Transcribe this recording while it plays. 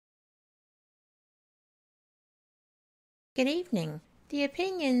Good evening. The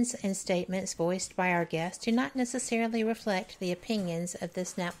opinions and statements voiced by our guests do not necessarily reflect the opinions of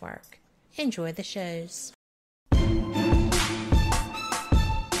this network. Enjoy the shows.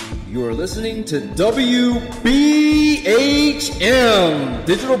 You are listening to WBHM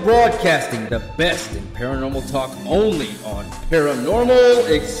Digital Broadcasting, the best in paranormal talk only on Paranormal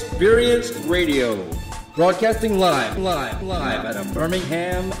Experience Radio. Broadcasting live out of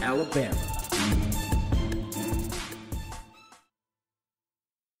Birmingham, Alabama.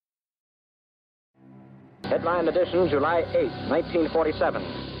 Headline edition, July 8,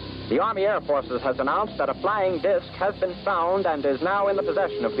 1947. The Army Air Forces has announced that a flying disc has been found and is now in the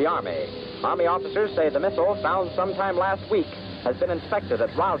possession of the Army. Army officers say the missile, found sometime last week, has been inspected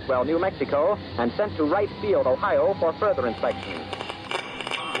at Roswell, New Mexico, and sent to Wright Field, Ohio, for further inspection.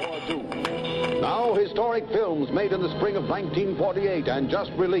 Now, historic films made in the spring of 1948 and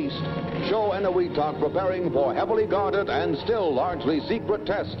just released show Eniwetok preparing for heavily guarded and still largely secret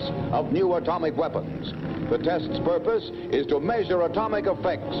tests of new atomic weapons. The test's purpose is to measure atomic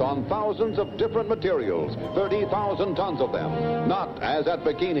effects on thousands of different materials, 30,000 tons of them, not, as at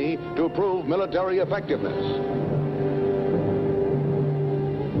Bikini, to prove military effectiveness.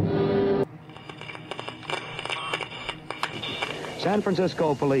 San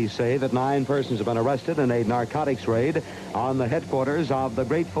Francisco police say that 9 persons have been arrested in a narcotics raid on the headquarters of the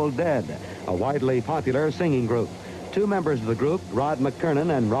Grateful Dead, a widely popular singing group. 2 members of the group, Rod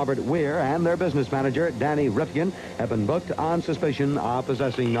McKernan and Robert Weir, and their business manager, Danny Rifkin, have been booked on suspicion of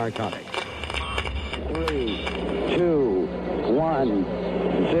possessing narcotics. 3, 2, 1,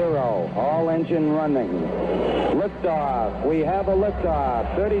 0. All engine running. Liftoff. We have a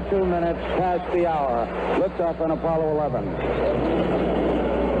liftoff. 32 minutes past the hour. Liftoff on Apollo 11.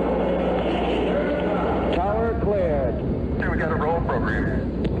 Tower cleared. We got a roll program.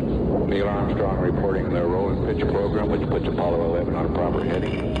 Neil Armstrong reporting the roll and pitch program, which puts Apollo 11 on a proper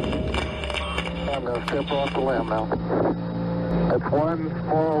heading. I'm going to step off the limb now. That's one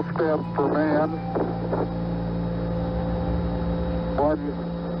small step for man, one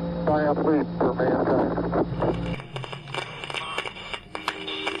giant leap for mankind.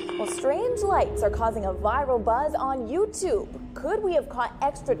 Well, strange lights are causing a viral buzz on YouTube. Could we have caught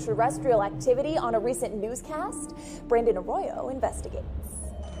extraterrestrial activity on a recent newscast? Brandon Arroyo investigates.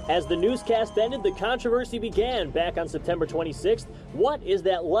 As the newscast ended, the controversy began back on September 26th. What is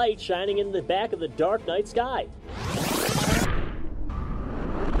that light shining in the back of the dark night sky?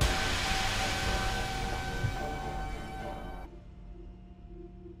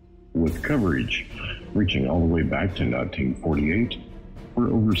 With coverage reaching all the way back to 1948, for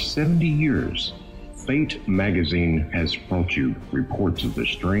over 70 years, Fate magazine has brought you reports of the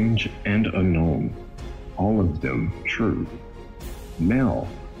strange and unknown, all of them true. Now,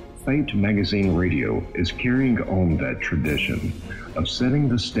 Fate Magazine Radio is carrying on that tradition of setting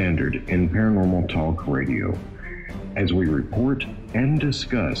the standard in paranormal talk radio as we report and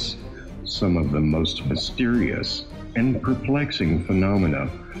discuss some of the most mysterious and perplexing phenomena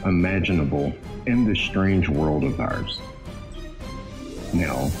imaginable in this strange world of ours.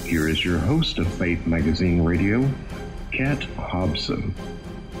 Now, here is your host of Fate Magazine Radio, Kat Hobson.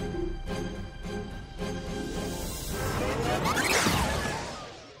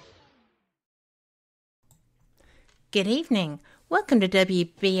 Good evening. Welcome to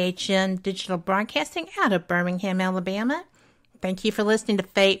WBHM Digital Broadcasting out of Birmingham, Alabama. Thank you for listening to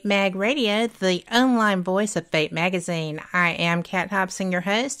Fate Mag Radio, the online voice of Fate Magazine. I am Kat Hobson, your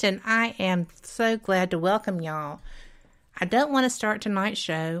host, and I am so glad to welcome y'all. I don't want to start tonight's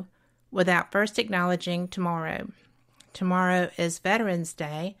show without first acknowledging tomorrow. Tomorrow is Veterans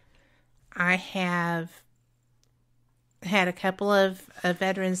Day. I have had a couple of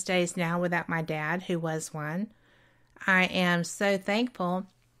Veterans Days now without my dad, who was one. I am so thankful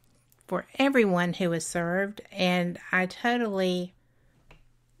for everyone who has served, and I totally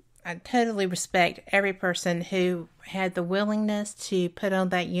respect every person who had the willingness to put on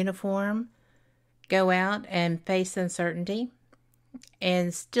that uniform, go out and face uncertainty,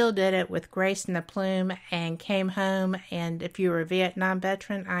 and still did it with grace and aplomb and came home. And if you were a Vietnam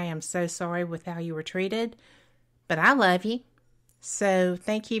veteran, I am so sorry with how you were treated, but I love you. So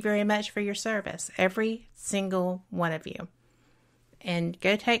thank you very much for your service, every single one of you. And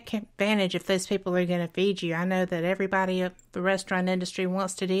go take advantage if those people are going to feed you. I know that everybody at the restaurant industry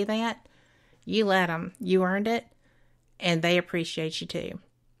wants to do that. You let them. You earned it, and they appreciate you too.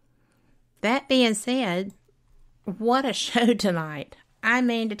 That being said, what a show tonight. I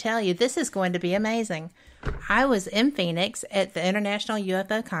mean to tell you, this is going to be amazing. I was in Phoenix at the International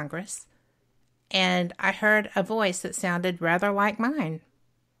UFO Congress, and I heard a voice that sounded rather like mine.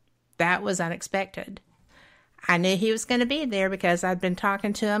 That was unexpected. I knew he was going to be there because I'd been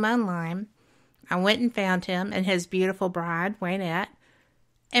talking to him online. I went and found him and his beautiful bride, Waynette,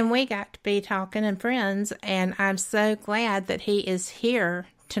 and we got to be talking and friends, and I'm so glad that he is here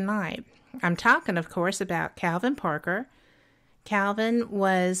tonight. I'm talking, of course, about Calvin Parker. Calvin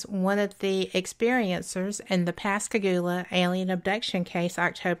was one of the experiencers in the Pascagoula alien abduction case,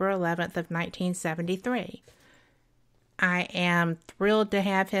 October 11th of 1973. I am thrilled to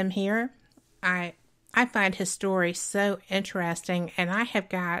have him here. I find his story so interesting, and I have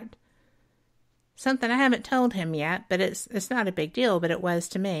got something I haven't told him yet, but it's not a big deal, but it was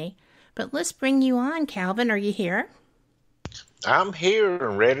to me. But let's bring you on, Calvin. Are you here? I'm here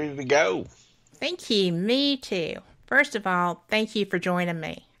and ready to go. Thank you. Me too. First of all, thank you for joining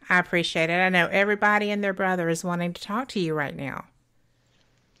me. I appreciate it. I know everybody and their brother is wanting to talk to you right now.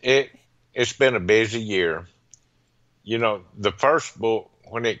 It's been a busy year. You know, the first book,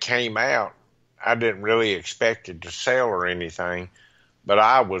 when it came out, I didn't really expect it to sell or anything, but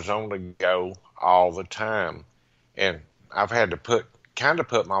I was on the go all the time. And I've had to put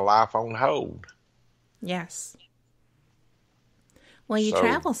my life on hold. Yes. Well, you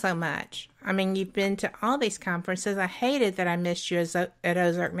travel so much. I mean, you've been to all these conferences. I hated that I missed you at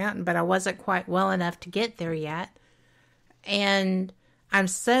Ozark Mountain, but I wasn't quite well enough to get there yet. And I'm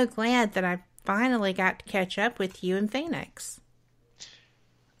so glad that I finally got to catch up with you in Phoenix.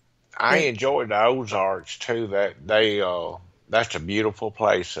 I enjoyed the Ozarks too. That's a beautiful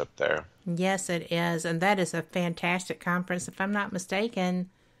place up there. Yes, it is, and that is a fantastic conference. If I'm not mistaken,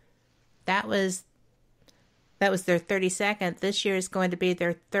 that was their 32nd. This year is going to be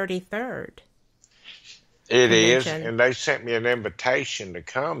their 33rd. It is, and they sent me an invitation to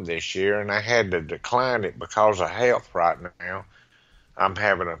come this year, and I had to decline it because of health right now. I'm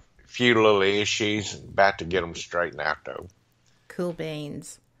having a few little issues, and about to get them straightened out, though. Cool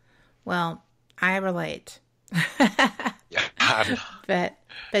beans. Well, I relate.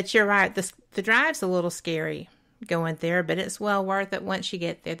 But you're right. The drive's a little scary going there, but it's well worth it once you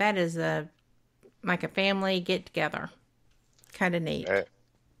get there. That is like a family get-together. Kind of neat.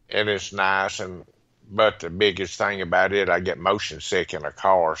 And it's nice, but the biggest thing about it, I get motion sick in a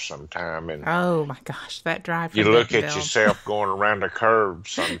car sometime. And oh, my gosh, that drive from you look at yourself going around a curve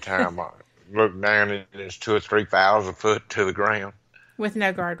sometime. I look down and it's 2,000 or 3,000 foot to the ground. With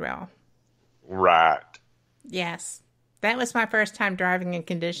no guardrail. Right. Yes. That was my first time driving in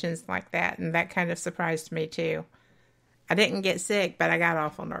conditions like that, and that kind of surprised me, too. I didn't get sick, but I got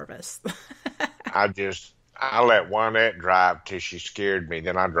awful nervous. I let Juanette drive till she scared me,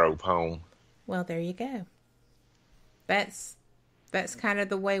 then I drove home. Well, there you go. That's kind of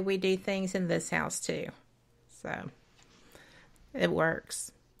the way we do things in this house, too. So, it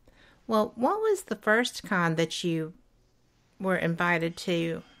works. Well, what was the first con that you were invited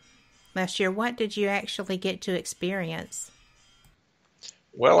to last year? What did you actually get to experience?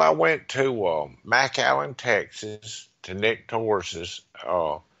 Well, I went to McAllen, Texas, to Nick Torres's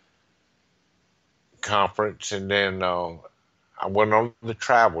conference, and then I went on the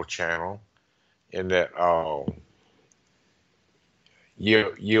Travel Channel in that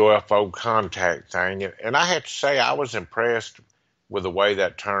UFO contact thing, and I have to say I was impressed with the way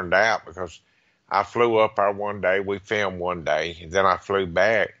that turned out, because I flew up there one day, we filmed one day, and then I flew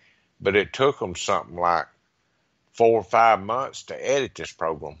back. But it took them something like 4 or 5 months to edit this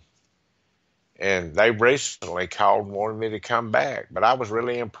program. And they recently called and wanted me to come back. But I was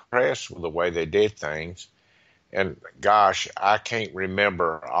really impressed with the way they did things. And gosh, I can't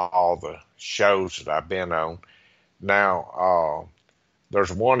remember all the shows that I've been on. Now,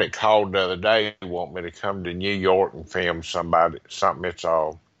 there's one that called the other day who want me to come to New York and film something. It's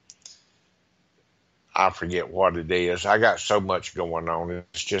I forget what it is. I got so much going on.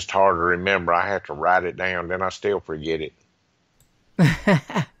 It's just hard to remember. I have to write it down, then I still forget it.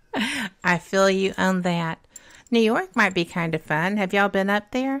 I feel you on that. New York might be kind of fun. Have y'all been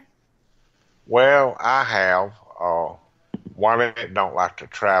up there? Well, I have. Juanette don't like to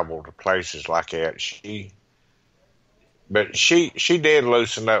travel to places like that. She did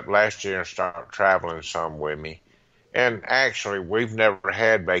loosen up last year and start traveling some with me. And actually, we've never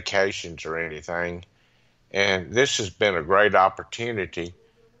had vacations or anything. And this has been a great opportunity.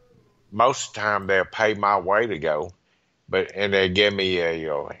 Most of the time, they'll pay my way to go, and they give me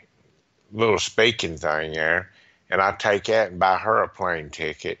a little speaking thing there, and I take that and buy her a plane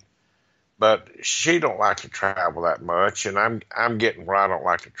ticket. But she don't like to travel that much, and I'm getting where I don't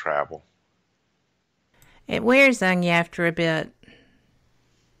like to travel. It wears on you after a bit.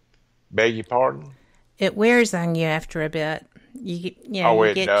 Beg your pardon? It wears on you after a bit. You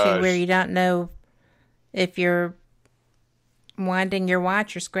get does. to where you don't know if you're winding your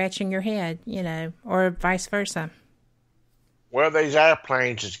watch or scratching your head, or vice versa. Well, these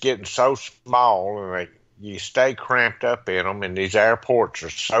airplanes is getting so small, and you stay cramped up in them, and these airports are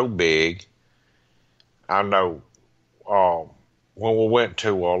so big. I know when we went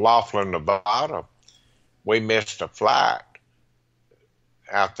to Laughlin, Nevada, we missed a flight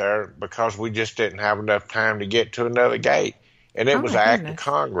out there because we just didn't have enough time to get to another gate. And it was an act of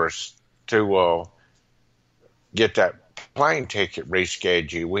Congress to get that plane ticket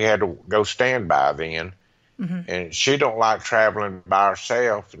rescheduled. We had to go standby then. Mm-hmm. And she don't like traveling by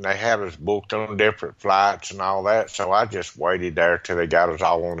herself, and they had us booked on different flights and all that. So I just waited there till they got us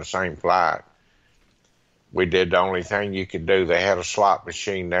all on the same flight. We did the only thing you could do. They had a slot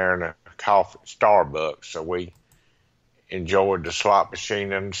machine there and a coffee Starbucks, so we enjoyed the slot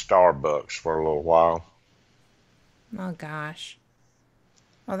machine and the Starbucks for a little while. Oh gosh.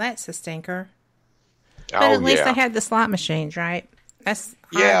 Well, that's a stinker. But at least they had the slot machines, right? That's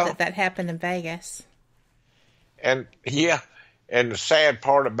odd that happened in Vegas. And and the sad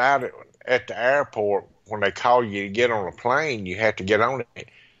part about it, at the airport, when they call you to get on a plane, you have to get on it.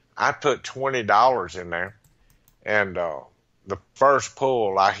 I put $20 in there, and the first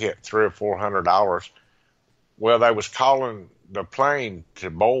pull I hit $300 or $400. Well, they was calling the plane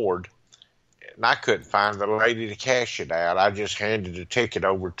to board, and I couldn't find the lady to cash it out. I just handed the ticket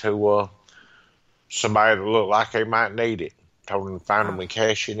over to somebody that looked like they might need it. Told them to find them and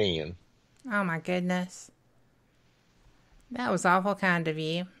cash it in. Oh my goodness. That was awful kind of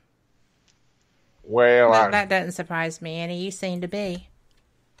you. Well, that doesn't surprise me, Annie. You seem to be.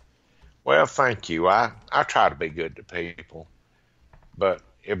 Well, thank you. I try to be good to people. But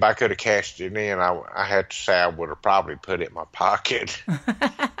if I could have cashed it in, I had to say I would have probably put it in my pocket.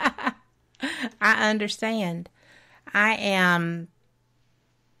 I understand. I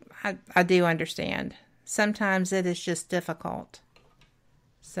do understand. Sometimes it is just difficult.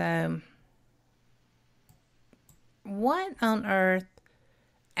 So, what on earth,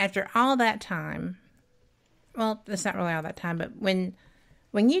 after all that time, well, it's not really all that time, but when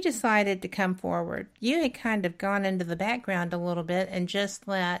you decided to come forward, you had kind of gone into the background a little bit and just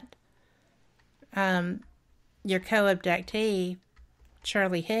let your co-abductee,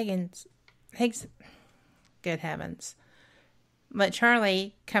 Charlie Higgs, good heavens, let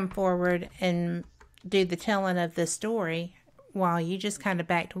Charlie come forward and do the telling of this story while you just kind of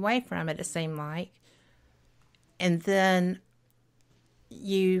backed away from it seemed like. And then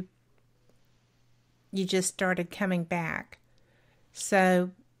you just started coming back.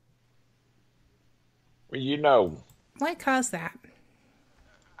 So, well, what caused that?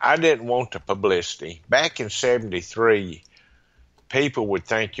 I didn't want the publicity. Back in 73, people would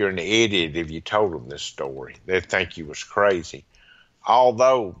think you're an idiot if you told them this story. They'd think you was crazy.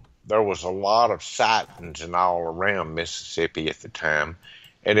 Although there was a lot of sightings and all around Mississippi at the time,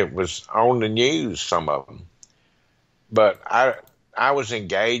 and it was on the news, some of them. But I was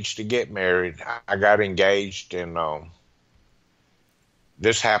engaged to get married. I got engaged in,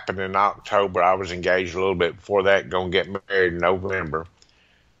 this happened in October. I was engaged a little bit before that, going to get married in November.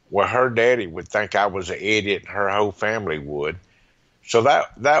 Well, her daddy would think I was an idiot, and her whole family would. So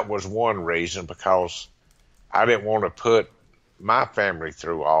that was one reason, because I didn't want to put my family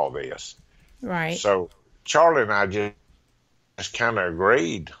through all this. Right. So Charlie and I just kind of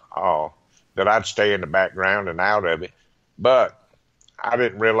agreed that I'd stay in the background and out of it. But I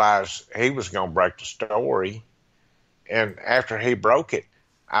didn't realize he was going to break the story. And after he broke it,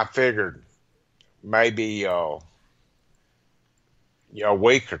 I figured maybe a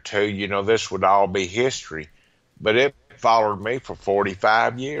week or two, this would all be history. But it followed me for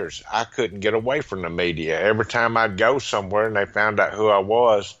 45 years. I couldn't get away from the media. Every time I'd go somewhere and they found out who I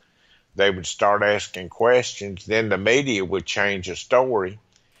was, they would start asking questions. Then the media would change the story.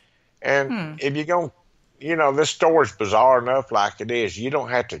 And if you're going to, this story's bizarre enough like it is. You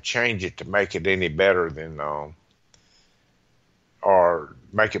don't have to change it to make it any better than, or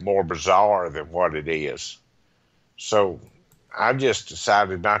make it more bizarre than what it is. So I just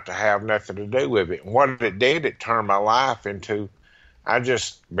decided not to have nothing to do with it. And what it did, it turned my life into, I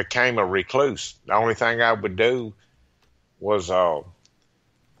just became a recluse. The only thing I would do was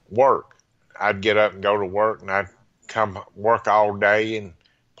work. I'd get up and go to work, and I'd come work all day, and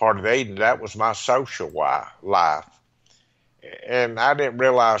part of the evening, that was my social life. And I didn't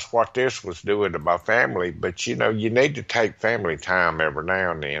realize what this was doing to my family, but, you need to take family time every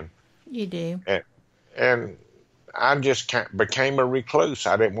now and then. You do. And I just became a recluse.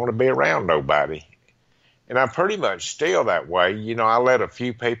 I didn't want to be around nobody. And I'm pretty much still that way. I let a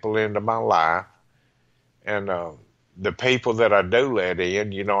few people into my life. And the people that I do let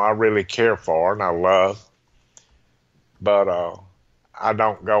in, I really care for and I love. but I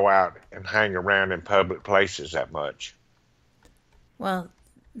don't go out and hang around in public places that much. Well,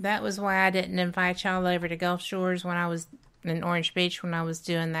 that was why I didn't invite y'all over to Gulf Shores when I was in Orange Beach when I was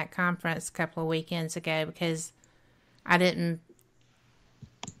doing that conference a couple of weekends ago, because I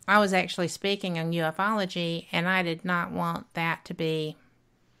was actually speaking on ufology, and I did not want that to be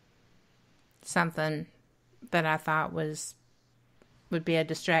something that I thought would be a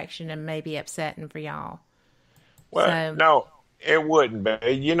distraction and maybe upsetting for y'all. Well, no, it wouldn't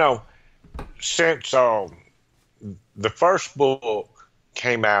be. Since the first book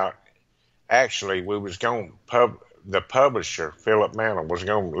came out, actually, we was going the publisher, Philip Mantle, was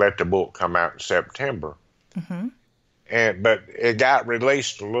going to let the book come out in September. Mm-hmm. But it got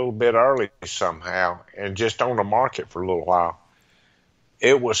released a little bit early somehow, and just on the market for a little while.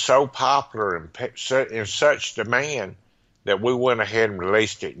 It was so popular and in such demand that we went ahead and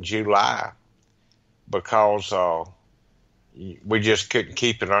released it in July, because we just couldn't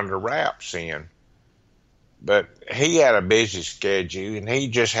keep it under wraps then. But he had a busy schedule, and he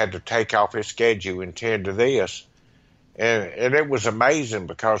just had to take off his schedule and tend to this. And it was amazing,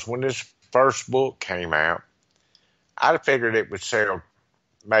 because when this first book came out, I figured it would sell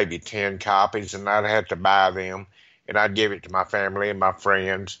maybe 10 copies, and I'd have to buy them, and I'd give it to my family and my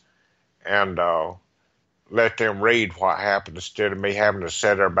friends, and let them read what happened instead of me having to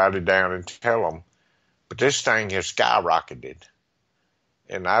set everybody down and tell them. But this thing has skyrocketed,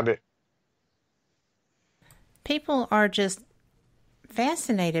 and people are just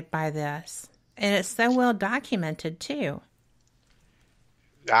fascinated by this, and it's so well documented too.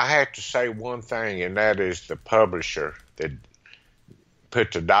 I have to say one thing, and that is the publisher that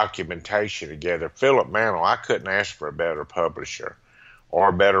put the documentation together. Philip Mantle, I couldn't ask for a better publisher or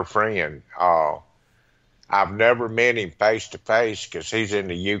a better friend. I've never met him face to face because he's in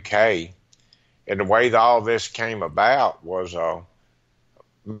the UK. And the way that all this came about was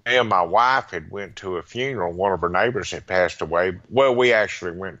me and my wife had went to a funeral. One of her neighbors had passed away. Well, we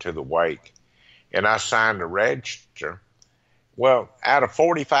actually went to the wake, and I signed a register. Well, out of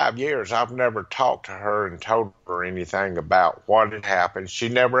 45 years, I've never talked to her and told her anything about what had happened. She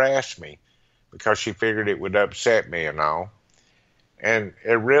never asked me because she figured it would upset me and all. And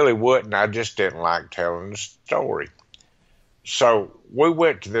it really wouldn't. I just didn't like telling the story. So we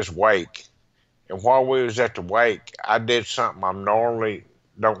went to this wake. And while we was at the wake, I did something I normally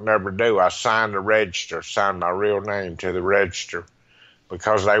don't never do. I signed the register, signed my real name to the register,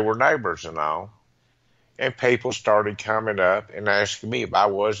 because they were neighbors and all. And people started coming up and asking me if I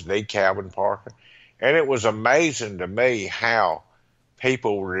was the Calvin Parker. And it was amazing to me how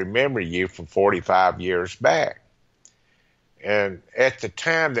people remember you from 45 years back. And at the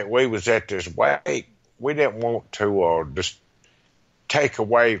time that we was at this wake, we didn't want to just take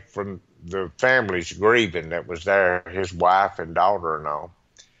away from the family's grieving that was there, his wife and daughter and all.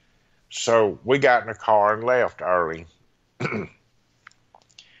 So we got in a car and left early.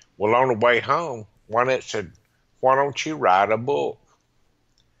 Well, on the way home, Juanette said, "Why don't you write a book?"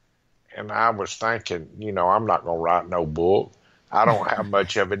 And I was thinking, I'm not going to write no book. I don't have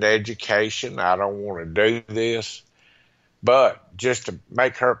much of an education. I don't want to do this. But just to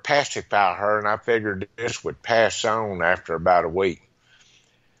make her pacify her, and I figured this would pass on after about a week.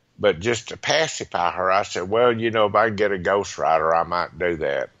 But just to pacify her, I said, well, if I can get a ghostwriter, I might do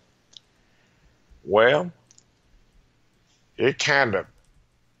that. Well, it kind of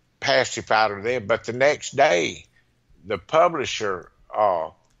pacified her then. But the next day, the publisher,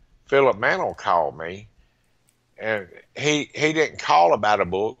 Philip Mantle, called me. And he didn't call about a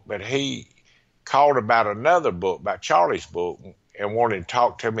book, but he called about another book, about Charlie's book, and wanted to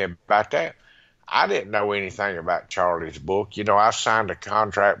talk to me about that. I didn't know anything about Charlie's book. I signed a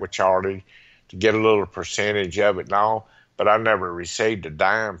contract with Charlie to get a little percentage of it and all, but I never received a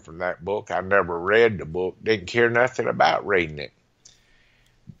dime from that book. I never read the book, didn't care nothing about reading it.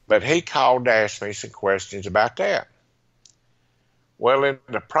 But he called to ask me some questions about that. Well, in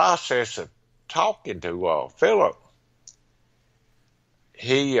the process of talking to Philip,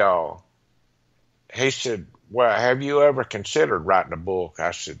 he said, well, have you ever considered writing a book?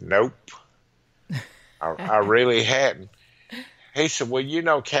 I said, nope. I really hadn't. He said,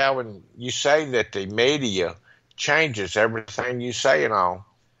 well, Calvin, you say that the media changes everything you say and all.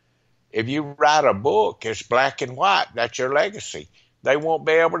 If you write a book, it's black and white. That's your legacy. They won't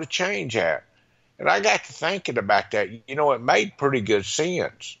be able to change that. And I got to thinking about that. It made pretty good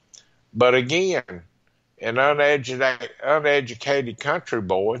sense. But again, an uneducated country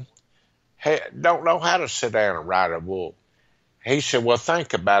boy don't know how to sit down and write a book. He said, well,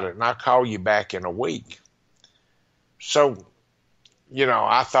 think about it, and I'll call you back in a week. So,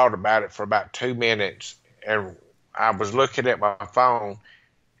 I thought about it for about 2 minutes, and I was looking at my phone,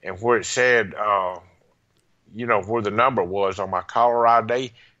 and where it said, where the number was on my caller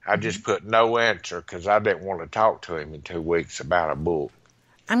ID, I just put no answer because I didn't want to talk to him in 2 weeks about a book.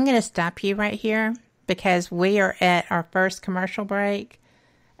 I'm going to stop you right here because we are at our first commercial break,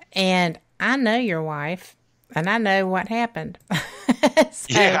 and I know your wife, and I know what happened.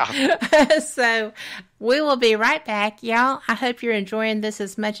 So we will be right back, y'all. I hope you're enjoying this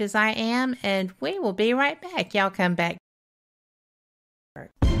as much as I am, and we will be right back. Y'all come back.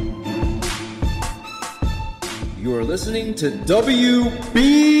 You are listening to WBHM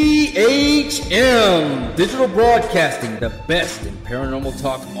Digital Broadcasting, the best in paranormal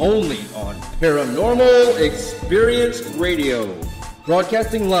talk only on Paranormal Experience Radio.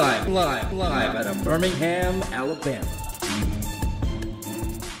 Broadcasting live out of Birmingham, Alabama.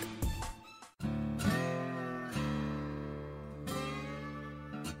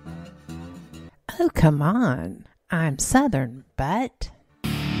 Oh, come on. I'm Southern, but...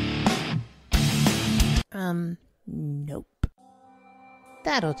 Nope.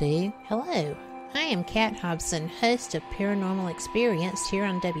 That'll do. Hello. I am Kat Hobson, host of Paranormal Experience here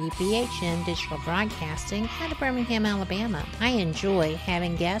on WBHM Digital Broadcasting out of Birmingham, Alabama. I enjoy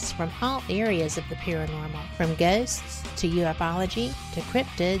having guests from all areas of the paranormal, from ghosts to ufology to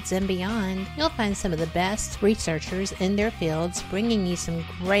cryptids and beyond. You'll find some of the best researchers in their fields bringing you some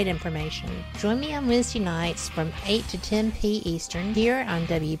great information. Join me on Wednesday nights from 8 to 10 p. Eastern here on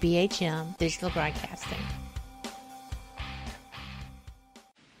WBHM Digital Broadcasting.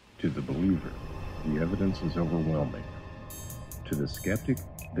 To the believer, the evidence is overwhelming. To the skeptic,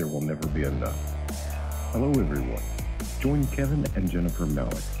 there will never be enough. Hello, everyone. Join Kevin and Jennifer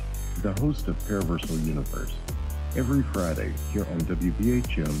Malik, the host of Paraversal Universe, every Friday here on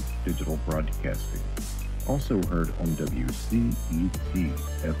WBHM Digital Broadcasting. Also heard on WCET-FM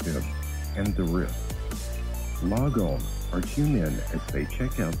and The Rift. Log on or tune in as they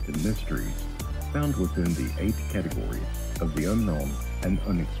check out the mysteries found within the 8 categories of the unknown and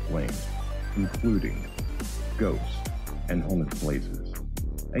unexplained, including ghosts and haunted places,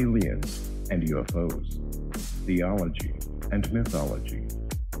 aliens and UFOs, theology and mythology,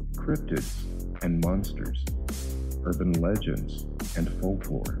 cryptids and monsters, urban legends and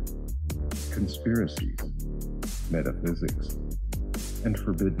folklore, conspiracies, metaphysics, and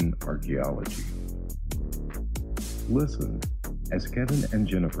forbidden archaeology. Listen as Kevin and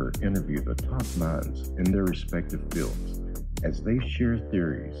Jennifer interview the top minds in their respective fields as they share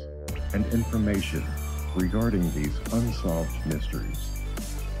theories and information regarding these unsolved mysteries.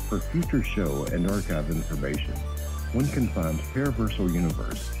 For future show and archive information, one can find Paraversal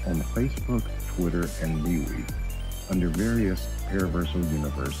Universe on Facebook, Twitter, and MeWe under various Paraversal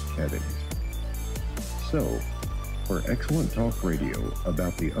Universe headings. So, for excellent talk radio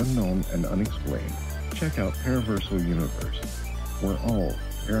about the unknown and unexplained, check out Paraversal Universe, where all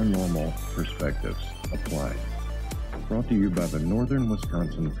paranormal perspectives apply. Brought to you by the Northern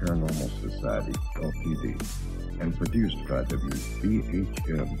Wisconsin Paranormal Society, Ltd., and produced by WBHM-DB.com.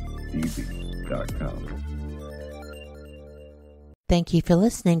 Thank you for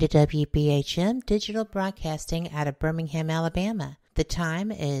listening to WBHM Digital Broadcasting out of Birmingham, Alabama. The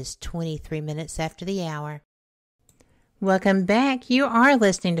time is 23 minutes after the hour. Welcome back. You are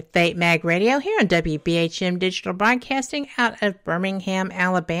listening to Fate Mag Radio here on WBHM Digital Broadcasting out of Birmingham,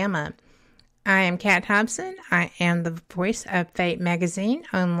 Alabama. I am Kat Hobson. I am the voice of Fate Magazine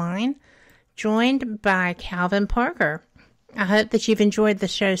online, joined by Calvin Parker. I hope that you've enjoyed the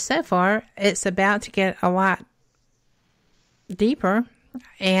show so far. It's about to get a lot deeper.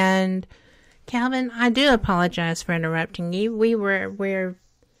 And Calvin, I do apologize for interrupting you. We were where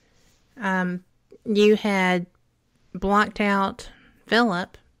you had blocked out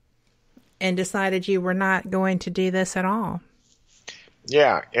Philip and decided you were not going to do this at all.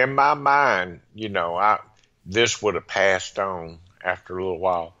 Yeah, in my mind, this would have passed on after a little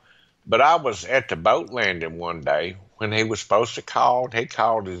while. But I was at the boat landing one day when he was supposed to call. He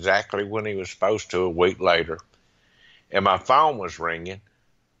called exactly when he was supposed to a week later. And my phone was ringing.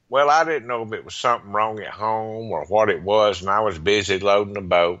 Well, I didn't know if it was something wrong at home or what it was, and I was busy loading the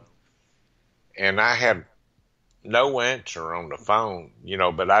boat. And I had no answer on the phone,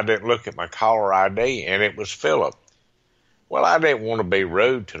 but I didn't look at my caller ID, and it was Philip. Well, I didn't want to be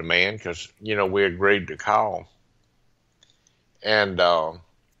rude to the man because, we agreed to call. And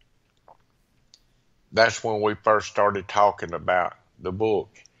that's when we first started talking about the book.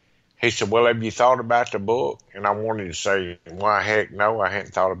 He said, well, have you thought about the book? And I wanted to say, why, heck no, I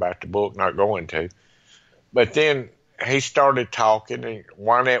hadn't thought about the book, not going to. But then he started talking, and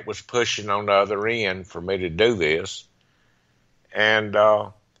Wynette was pushing on the other end for me to do this. And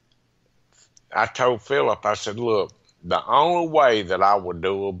I told Philip, I said, look, the only way that I would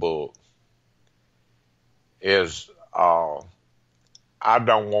do a book is I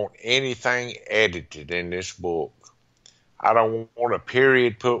don't want anything edited in this book. I don't want a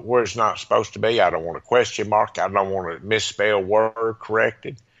period put where it's not supposed to be. I don't want a question mark. I don't want a misspelled word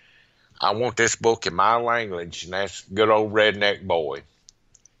corrected. I want this book in my language, and that's good old redneck boy.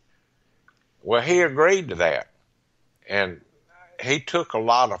 Well, he agreed to that. And he took a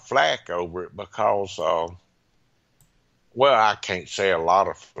lot of flack over it because, well, I can't say a lot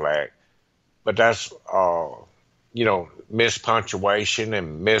of flack, but that's, mispunctuation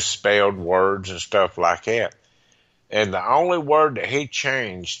and misspelled words and stuff like that. And the only word that he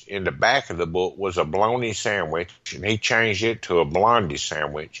changed in the back of the book was a bologna sandwich, and he changed it to a blondie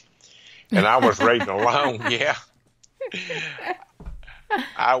sandwich. And I was reading along, yeah.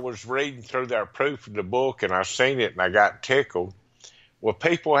 I was reading through their proof of the book, and I seen it, and I got tickled. Well,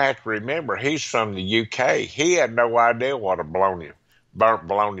 people have to remember, he's from the UK. He had no idea what a burnt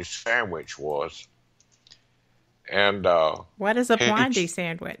bologna sandwich was. And what is a blondie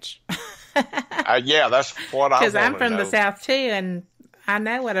sandwich? Yeah, that's what I want to know. Because I'm from the South, too, and I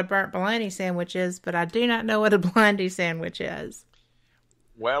know what a burnt bologna sandwich is, but I do not know what a blondie sandwich is.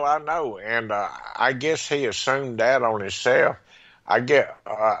 Well, I know, and I guess he assumed that on himself. I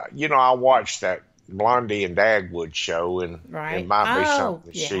watched that Blondie and Dagwood show, and it might be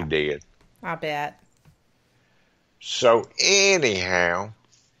something she did. I bet. So anyhow,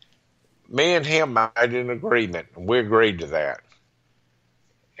 me and him made an agreement, and we agreed to that.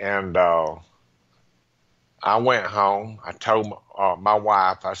 And I went home. I told my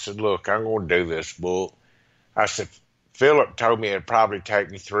wife, I said, look, I'm going to do this book. I said, Philip told me it'd probably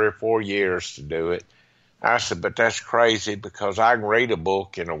take me 3 or 4 years to do it. I said, but that's crazy because I can read a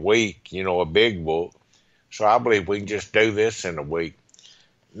book in a week, a big book. So I believe we can just do this in a week.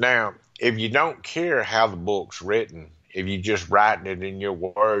 Now, if you don't care how the book's written, if you're just writing it in your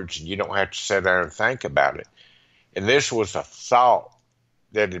words and you don't have to sit there and think about it. And this was a thought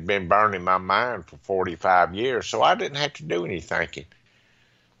that had been burning my mind for 45 years, so I didn't have to do any thinking.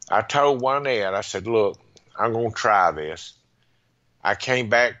 I told one Ed, I said, look, I'm going to try this. I came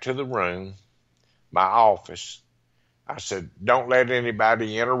back to the room, my office. I said, don't let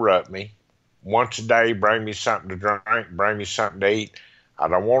anybody interrupt me. Once a day, bring me something to drink, bring me something to eat. I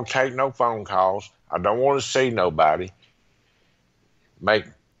don't want to take no phone calls. I don't want to see nobody. Make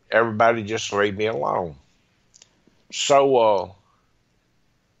everybody just leave me alone. So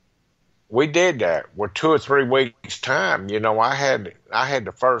we did that. With 2 or 3 weeks' time, I had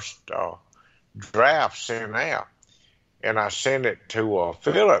the first draft sent out, and I sent it to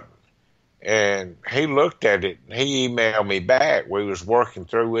Philip, and he looked at it. He emailed me back. We was working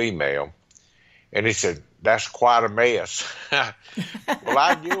through email, and he said, "That's quite a mess." Well,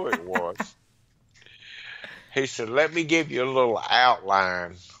 I knew it was. He said, "Let me give you a little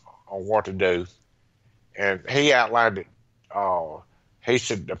outline on what to do," and he outlined it. He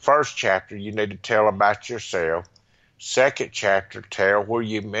said, the first chapter, you need to tell about yourself. Second chapter, tell where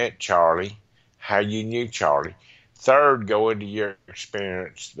you met Charlie, how you knew Charlie. Third, go into your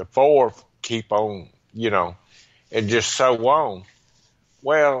experience. The fourth, keep on, and just so on.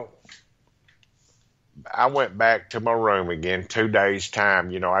 Well, I went back to my room again, 2 days'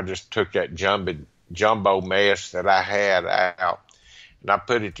 time. I just took that jumbo mess that I had out, and I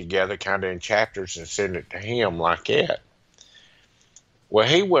put it together kind of in chapters and sent it to him like that. Well,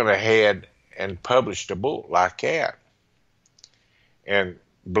 he went ahead and published a book like that. And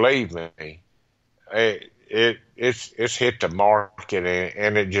believe me, it's hit the market,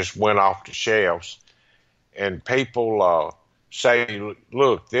 and it just went off the shelves. And people say,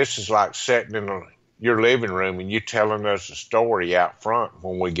 look, this is like sitting in your living room and you telling us a story out front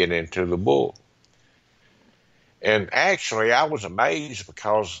when we get into the book. And actually, I was amazed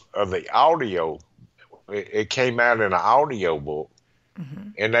because of the audio. It came out in an audio book. Mm-hmm.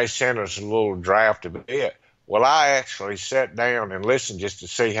 And they sent us a little draft of it. Well, I actually sat down and listened just to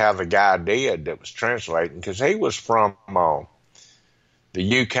see how the guy did that was translating, because he was from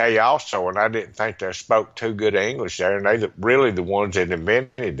the UK also, and I didn't think they spoke too good English there, and they really the ones that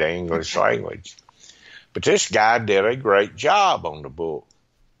invented the English language. But this guy did a great job on the book.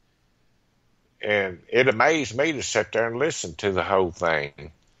 And it amazed me to sit there and listen to the whole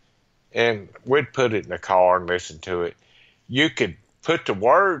thing. And we'd put it in the car and listen to it. You could put the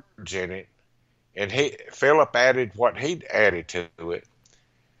words in it, and Philip added what he'd added to it.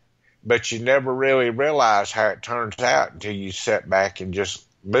 But you never really realize how it turns out until you sit back and just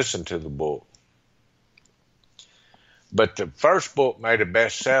listen to the book. But the first book made a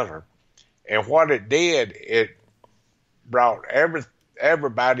bestseller, and what it did, it brought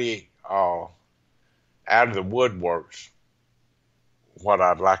everybody out of the woodworks, what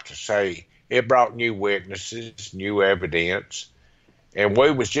I'd like to say, it brought new witnesses, new evidence, and we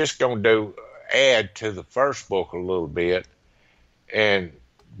was just going to add to the first book a little bit. And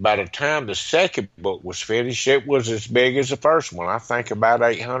by the time the second book was finished, it was as big as the first one. I think about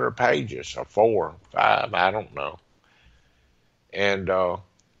 800 pages, or 4, 5, I don't know. And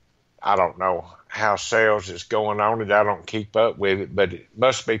I don't know how sales is going on it. I don't keep up with it, but it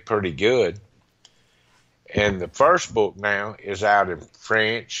must be pretty good. And the first book now is out in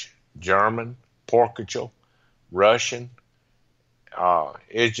French, German, Portugal, Russian.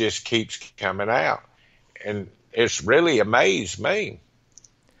 It just keeps coming out. And it's really amazed me.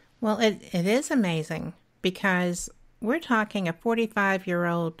 Well, it is amazing because we're talking a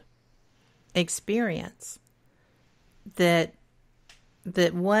 45-year-old experience that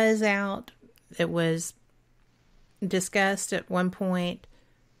was out, it was discussed at one point.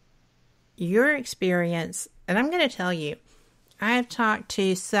 Your experience, and I'm going to tell you, I have talked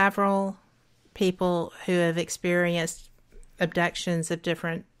to several people who have experienced abductions of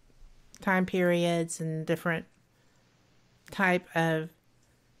different time periods and different type of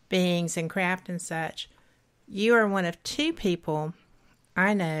beings and craft and such. You are one of 2 people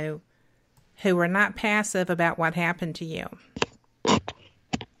I know who were not passive about what happened to you.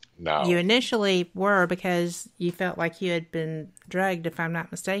 No. You initially were because you felt like you had been drugged, if I'm not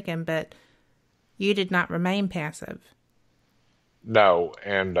mistaken, but you did not remain passive. No,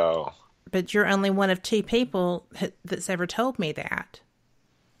 and but you're only one of 2 people that's ever told me that.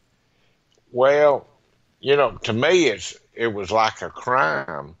 Well, to me, it was like a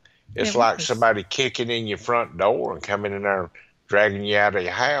crime. It's like somebody kicking in your front door and coming in there, dragging you out of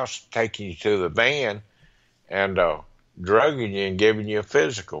your house, taking you to the van, and drugging you and giving you a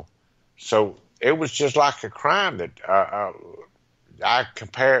physical. So it was just like a crime that I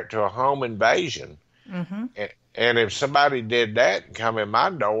compare it to a home invasion. Mm-hmm. And if somebody did that and come in my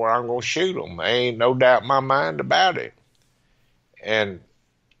door, I'm going to shoot them. There ain't no doubt in my mind about it. And,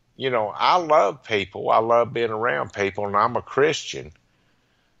 I love people. I love being around people, and I'm a Christian.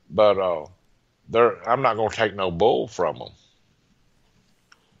 But I'm not going to take no bull from them.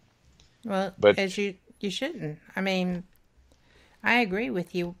 Well, but as you shouldn't. I mean, I agree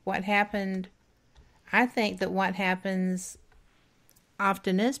with you. What happened, I think that what happens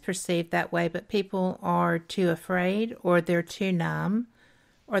often is perceived that way, but people are too afraid, or they're too numb,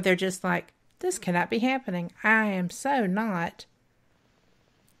 or they're just like, this cannot be happening. I am so not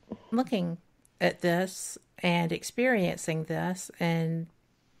looking at this and experiencing this, and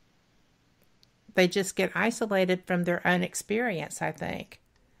they just get isolated from their own experience, I think.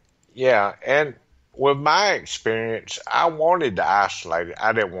 Yeah, and with my experience, I wanted to isolate it.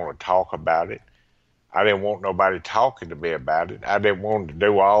 I didn't want to talk about it. I didn't want nobody talking to me about it. I didn't want to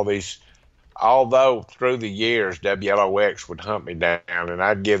do all these, although through the years, WLOX would hunt me down and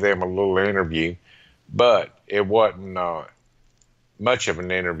I'd give them a little interview, but it wasn't much of an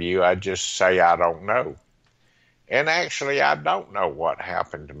interview. I'd just say, I don't know. And actually, I don't know what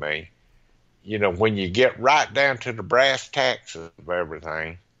happened to me. When you get right down to the brass tacks of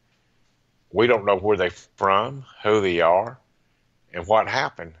everything, we don't know where they're from, who they are, and what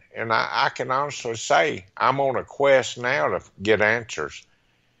happened. And I can honestly say I'm on a quest now to get answers.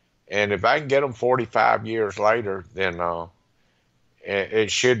 And if I can get them 45 years later, then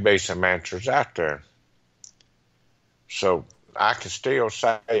it should be some answers out there. So I can still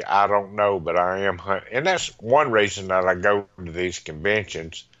say I don't know, but I am hunting. And that's one reason that I go to these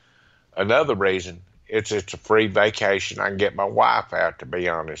conventions. Another reason, it's a free vacation. I can get my wife out, to be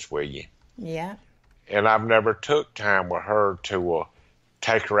honest with you. Yeah. And I've never took time with her to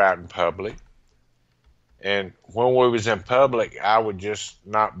take her out in public. And when we was in public, I would just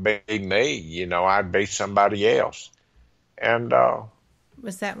not be me. I'd be somebody else. And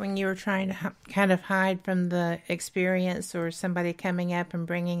was that when you were trying to kind of hide from the experience, or somebody coming up and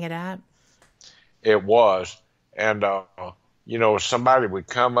bringing it up? It was. And, if somebody would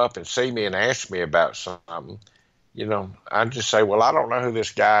come up and see me and ask me about something, I'd just say, well, I don't know who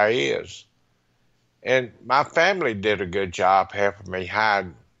this guy is. And my family did a good job helping me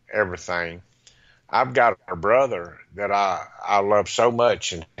hide everything. I've got a brother that I love so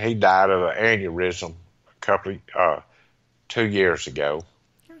much, and he died of an aneurysm 2 years ago.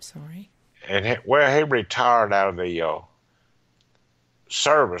 I'm sorry. And he retired out of the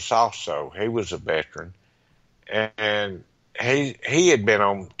service also. He was a veteran. And he had been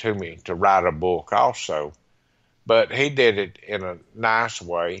on to me to write a book also. But he did it in a nice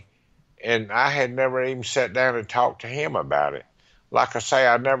way. And I had never even sat down and talked to him about it. Like I say,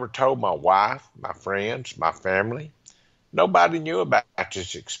 I never told my wife, my friends, my family. Nobody knew about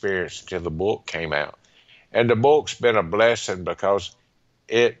this experience until the book came out. And the book's been a blessing because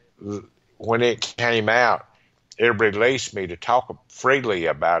when it came out, it released me to talk freely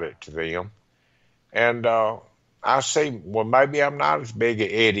about it to them. And I see, well, maybe I'm not as big an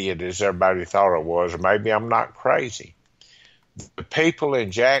idiot as everybody thought I was, or maybe I'm not crazy. The people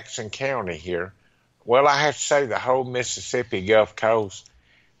in Jackson County here, well, I have to say the whole Mississippi Gulf Coast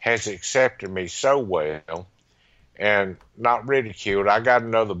has accepted me so well and not ridiculed. I got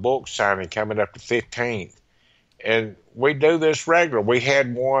another book signing coming up the 15th. And we do this regular. We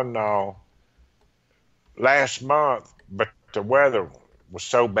had one last month, but the weather was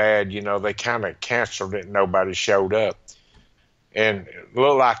so bad, they kind of canceled it and nobody showed up. And it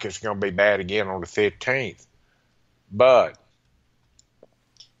looked like it's going to be bad again on the 15th. But,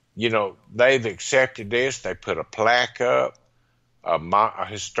 they've accepted this. They put a plaque up, a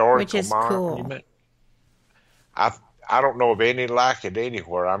historical monument. Cool. I don't know of any like it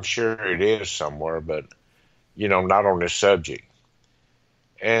anywhere. I'm sure it is somewhere, but, not on this subject.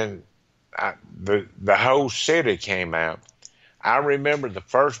 And the whole city came out. I remember the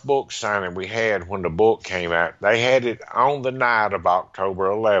first book signing we had when the book came out. They had it on the night of October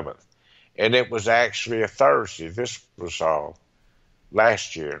 11th, and it was actually a Thursday. This was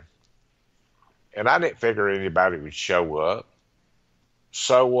last year, and I didn't figure anybody would show up.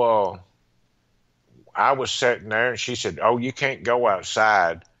 So I was sitting there, and she said, "Oh, you can't go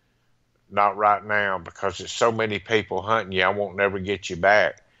outside, not right now, because there's so many people hunting you. I won't never get you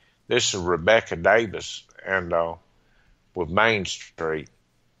back." This is Rebecca Davis, and with Main Street.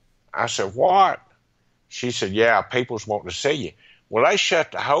 I said, "What?" She said, "Yeah, people's wanting to see you." Well, they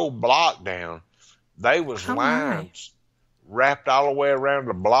shut the whole block down. They was lines wrapped all the way around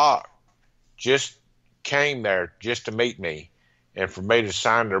the block. Just came there just to meet me and for me to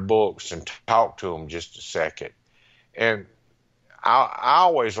sign their books and talk to them just a second. And I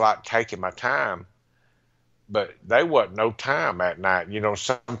always like taking my time, but they wasn't no time at night.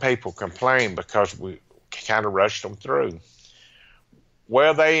 Some people complain because we kind of rushed them through.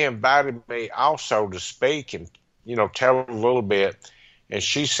 Well, they invited me also to speak and, tell a little bit. And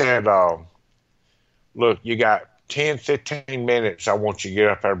she said, "Look, you got 10, 15 minutes. I want you to get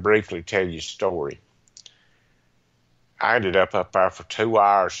up there and briefly tell your story." I ended up there for 2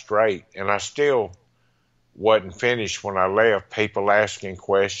 hours straight, and I still wasn't finished when I left, people asking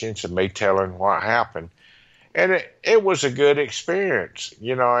questions and me telling what happened. And it was a good experience,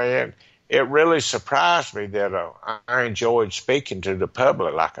 and it really surprised me that I enjoyed speaking to the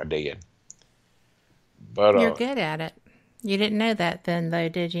public like I did. But you're good at it. You didn't know that then, though,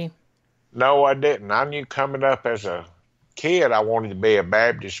 did you? No, I didn't. I knew coming up as a kid I wanted to be a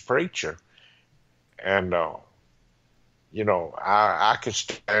Baptist preacher. And, I could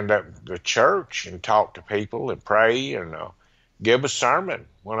stand up at the church and talk to people and pray and give a sermon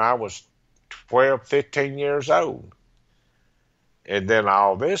when I was 12, 15 years old. And then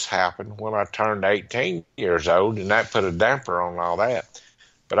all this happened when I turned 18 years old, and that put a damper on all that.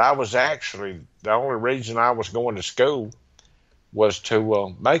 But I was actually, the only reason I was going to school was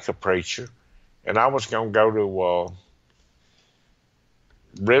to make a preacher, and I was going to go to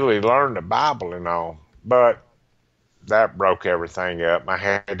really learn the Bible and all. But that broke everything up. I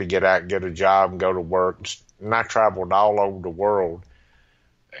had to get out and get a job and go to work, and I traveled all over the world.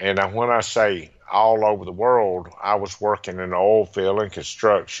 And when I say all over the world, I was working in the oil field and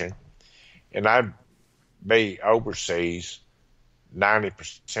construction, and I'd be overseas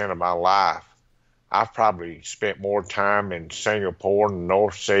 90% of my life. I've probably spent more time in Singapore, the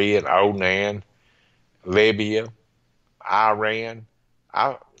North Sea, and Oman, Libya, Iran.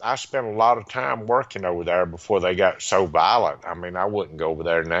 I spent a lot of time working over there before they got so violent. I mean, I wouldn't go over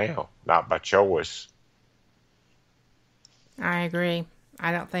there now, not by choice. I agree.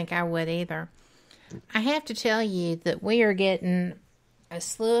 I don't think I would either. I have to tell you that we are getting a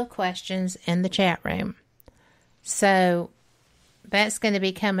slew of questions in the chat room. So that's going to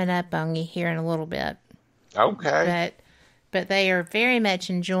be coming up on you here in a little bit. Okay. But they are very much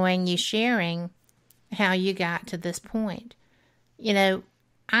enjoying you sharing how you got to this point.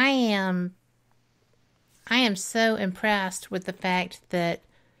 I am so impressed with the fact that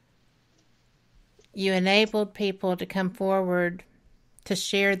you enabled people to come forward to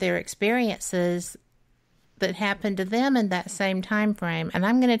share their experiences that happened to them in that same time frame. And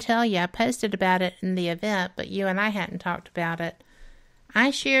I'm going to tell you, I posted about it in the event, but you and I hadn't talked about it.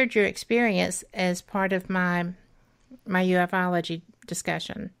 I shared your experience as part of my ufology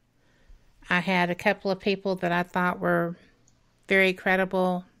discussion. I had a couple of people that I thought were very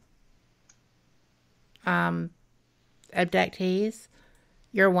credible abductees.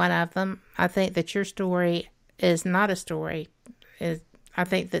 You're one of them. I think that your story is not a story. I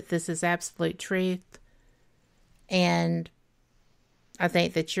think that this is absolute truth. And I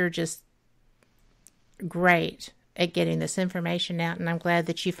think that you're just great at getting this information out, and I'm glad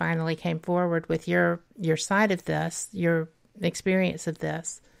that you finally came forward with your side of this, your experience of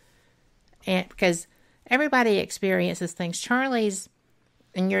this. And because everybody experiences things. Charlie's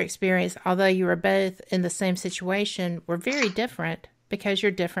and your experience, although you were both in the same situation, were very different because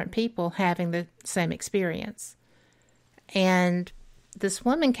you're different people having the same experience. And this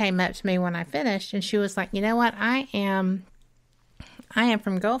woman came up to me when I finished, and she was like, you know what, I am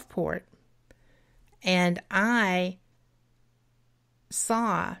from Gulfport, and I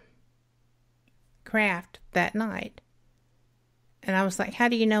saw craft that night. And I was like, how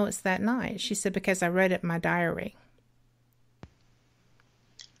do you know it's that night? She said, because I wrote it in my diary.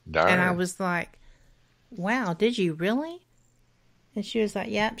 And I was like, wow, did you really? And she was like,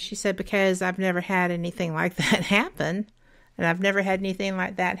 yep. She said, because I've never had anything like that happen. And I've never had anything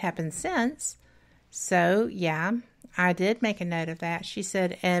like that happen since. So, yeah, I did make a note of that. She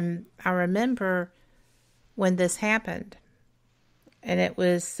said, and I remember when this happened. And it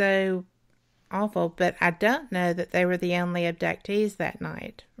was so awful. But I don't know that they were the only abductees that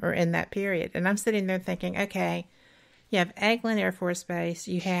night or in that period. And I'm sitting there thinking, okay, you have Eglin Air Force Base.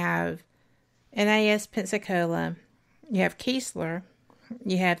 You have NAS Pensacola. You have Keesler.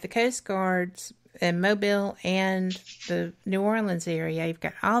 You have the Coast Guards in Mobile and the New Orleans area. You've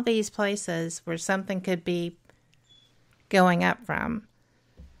got all these places where something could be going up from.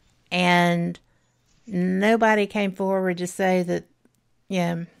 And nobody came forward to say that,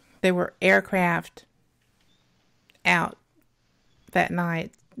 there were aircraft out that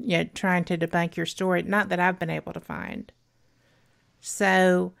night, trying to debunk your story. Not that I've been able to find.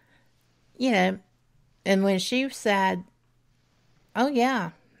 So, and when she said, oh, yeah,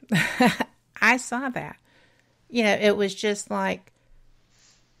 I saw that. It was just like,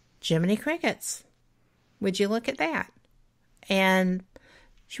 Jiminy Crickets. Would you look at that? And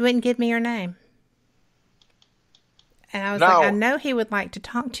she wouldn't give me her name. And I was like, I know he would like to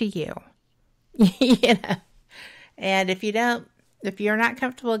talk to you. And if you're not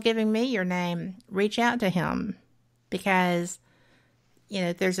comfortable giving me your name, reach out to him. Because,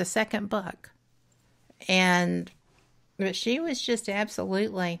 there's a second book. But she was just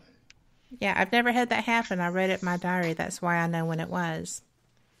absolutely, I've never had that happen. I wrote it in my diary. That's why I know when it was.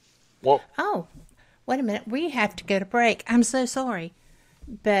 Well, oh, wait a minute. We have to go to break. I'm so sorry.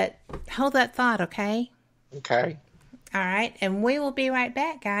 But hold that thought, okay? Okay. All right. And we will be right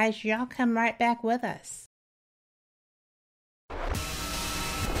back, guys. Y'all come right back with us.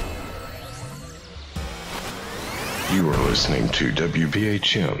 You are listening to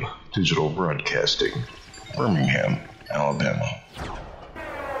WBHM Digital Broadcasting, Birmingham, Alabama.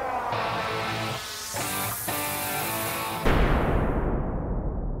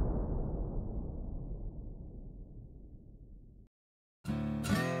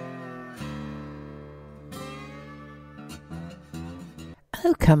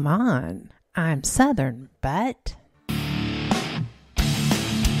 Oh, come on. I'm Southern, but...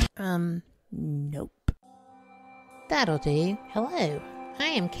 Nope. That'll do. Hello. I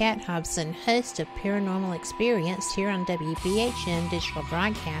am Kat Hobson, host of Paranormal Experience here on WBHM Digital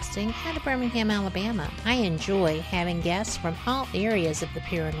Broadcasting out of Birmingham, Alabama. I enjoy having guests from all areas of the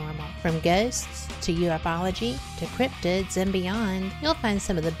paranormal, from ghosts to ufology to cryptids and beyond. You'll find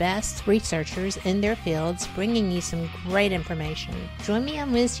some of the best researchers in their fields bringing you some great information. Join me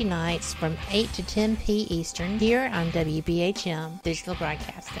on Wednesday nights from 8 to 10 p. Eastern here on WBHM Digital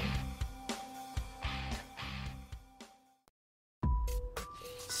Broadcasting.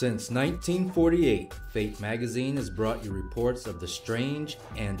 Since 1948, Fate magazine has brought you reports of the strange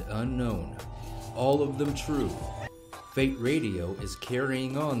and unknown, all of them true. Fate Radio is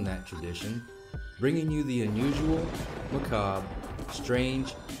carrying on that tradition, bringing you the unusual, macabre,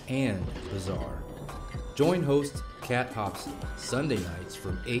 strange, and bizarre. Join host Kat Hobson Sunday nights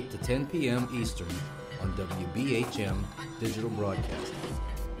from 8 to 10 p.m. Eastern on WBHM Digital Broadcasting.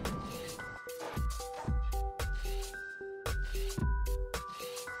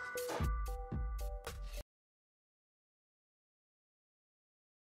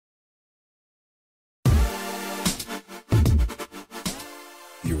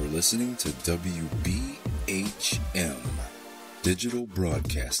 Listening to WBHM Digital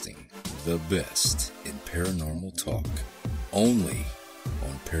Broadcasting, the best in paranormal talk, only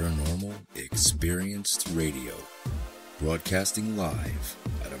on Paranormal Experienced Radio, broadcasting live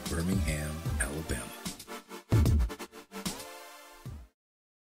out of Birmingham, Alabama.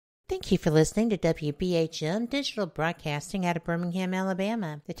 Thank you for listening to WBHM Digital Broadcasting out of Birmingham,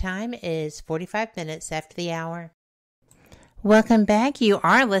 Alabama. The time is 45 minutes after the hour. Welcome back. You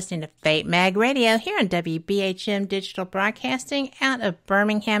are listening to Fate Mag Radio here on WBHM Digital Broadcasting out of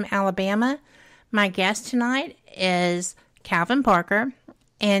Birmingham, Alabama. My guest tonight is Calvin Parker.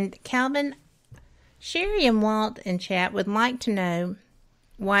 And Calvin, Sherry and Walt in chat would like to know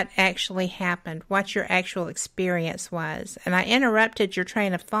what actually happened, what your actual experience was. And I interrupted your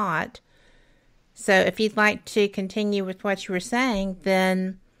train of thought. So if you'd like to continue with what you were saying,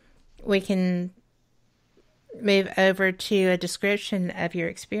 then we can move over to a description of your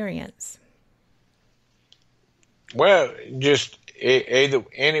experience. Well, just either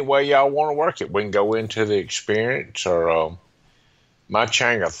any way y'all want to work it. We can go into the experience, or my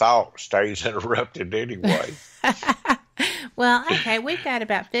chain of thought stays interrupted anyway. Well, okay, we've got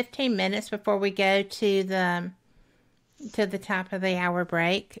about 15 minutes before we go to the top of the hour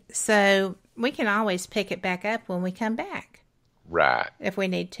break, so we can always pick it back up when we come back. Right. If we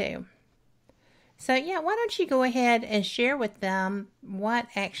need to. So, yeah, why don't you go ahead and share with them what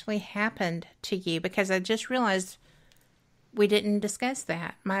actually happened to you? Because I just realized we didn't discuss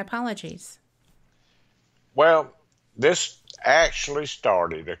that. My apologies. Well, this actually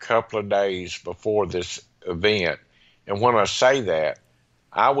started a couple of days before this event. And when I say that,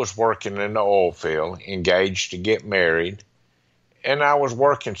 I was working in the oil field, engaged to get married, and I was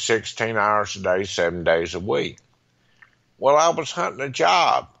working 16 hours a day, 7 days a week. Well, I was hunting a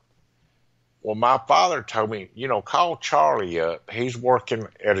job. Well, my father told me, call Charlie up. He's working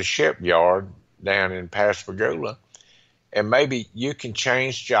at a shipyard down in Pascagoula, and maybe you can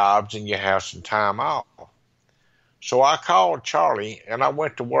change jobs and you have some time off. So I called Charlie, and I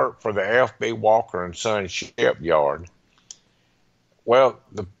went to work for the F.B. Walker and Son shipyard. Well,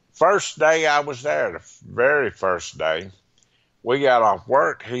 the first day I was there, the very first day, we got off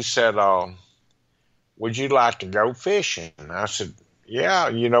work. He said, would you like to go fishing? I said, yeah,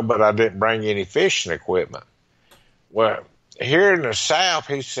 but I didn't bring any fishing equipment. Well, here in the South,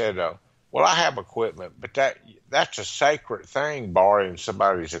 he said, well, I have equipment, but that's a sacred thing, borrowing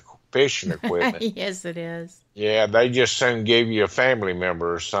somebody's fishing equipment. Yes, it is. Yeah, they just soon give you a family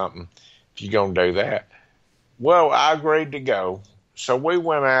member or something if you're going to do that. Well, I agreed to go. So we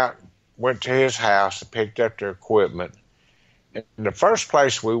went to his house and picked up their equipment. And the first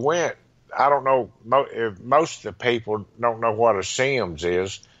place we went, I don't know if most of the people don't know what a Sims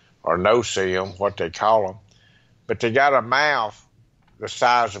is, or no Sim, what they call them. But they got a mouth the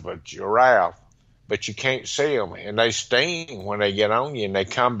size of a giraffe, but you can't see them. And they sting when they get on you, and they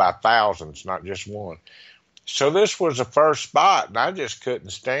come by thousands, not just one. So this was the first spot, and I just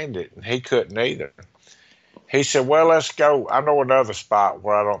couldn't stand it, and he couldn't either. He said, well, let's go. I know another spot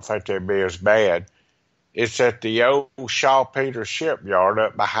where I don't think they'd be as bad. It's at the old Shaw Peters shipyard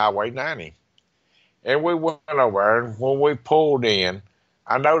up by Highway 90. And we went over there, and when we pulled in,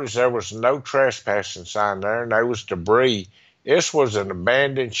 I noticed there was no trespassing sign there, and there was debris. This was an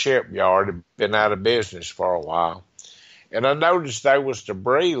abandoned shipyard. It had been out of business for a while. And I noticed there was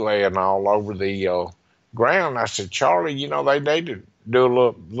debris laying all over the ground. I said, Charlie, they need to do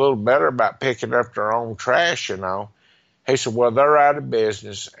a little better about picking up their own trash, He said, well, they're out of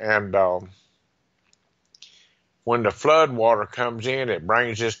business, and when the flood water comes in, it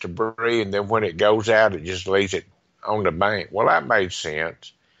brings this debris, and then when it goes out, it just leaves it on the bank. Well, that made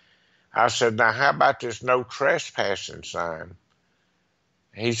sense. I said, now, how about this no trespassing sign?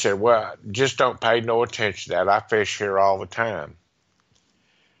 He said, well, just don't pay no attention to that. I fish here all the time.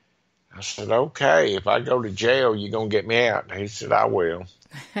 I said, okay, if I go to jail, you're going to get me out. He said, I will.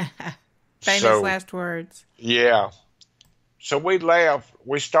 Famous last words. Yeah. So we left.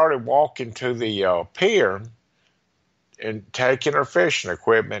 We started walking to the pier and taking our fishing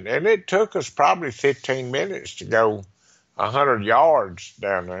equipment. And it took us probably 15 minutes to go 100 yards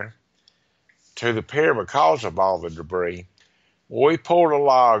down there to the pier because of all the debris. Well, we pulled a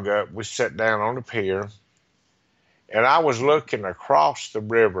log up. We sat down on the pier. And I was looking across the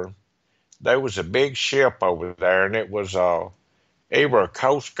river. There was a big ship over there, and it was either a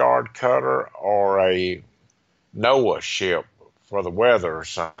Coast Guard cutter or a NOAA ship for the weather or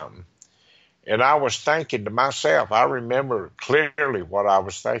something. And I was thinking to myself, I remember clearly what I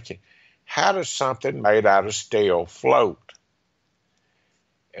was thinking. How does something made out of steel float?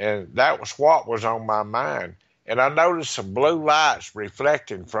 And that was what was on my mind. And I noticed some blue lights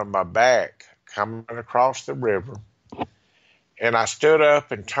reflecting from my back coming across the river. And I stood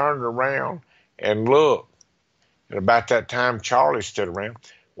up and turned around and looked. And about that time, Charlie stood around.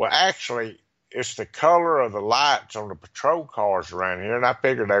 Well, actually, it's the color of the lights on the patrol cars around here, and I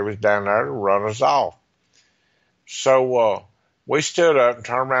figured they was down there to run us off. So we stood up and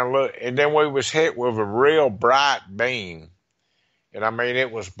turned around and looked, and then we was hit with a real bright beam. And, I mean,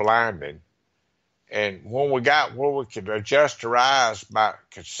 it was blinding. And when we got where we could adjust our eyes,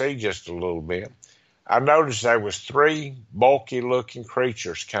 could see just a little bit, I noticed there was 3 bulky-looking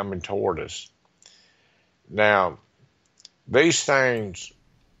creatures coming toward us. Now, these things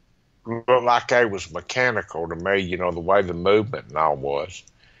looked like they was mechanical to me, you know, the way the movement and all was.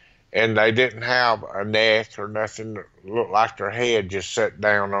 And they didn't have a neck or nothing. It looked like their head just sat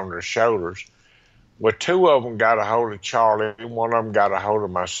down on their shoulders. Well, 2 of them got a hold of Charlie, and 1 of them got a hold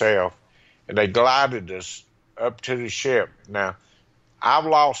of myself, and they glided us up to the ship. Now, I've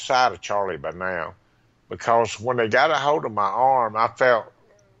lost sight of Charlie by now, because when they got a hold of my arm, I felt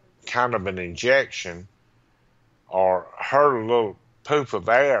kind of an injection or heard a little poof of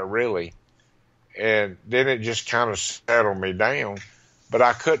air, really, and then it just kind of settled me down. But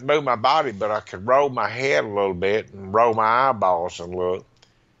I couldn't move my body, but I could roll my head a little bit and roll my eyeballs and look.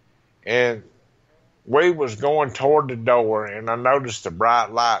 And we was going toward the door, and I noticed the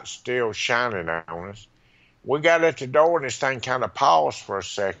bright light still shining on us. We got at the door, and this thing kind of paused for a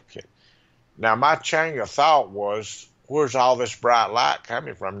second. Now, my chain of thought was, where's all this bright light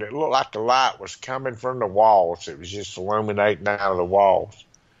coming from? It looked like the light was coming from the walls. It was just illuminating out of the walls.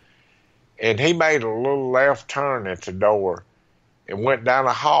 And he made a little left turn at the door and went down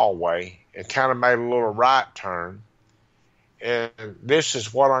a hallway and kind of made a little right turn. And this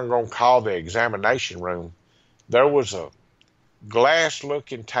is what I'm going to call the examination room. There was a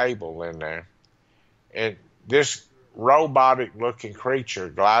glass-looking table in there, and this robotic-looking creature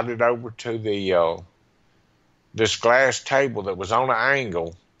glided over to the this glass table that was on an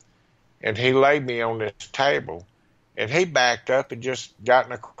angle, and he laid me on this table, and he backed up and just got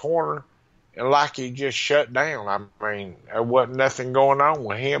in a corner, and like he just shut down. I mean, there wasn't nothing going on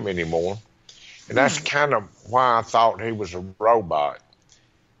with him anymore. And that's kind of why I thought he was a robot.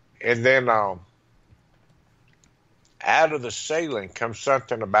 And then out of the ceiling comes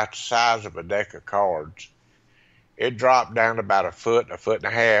something about the size of a deck of cards. It dropped down about a foot and a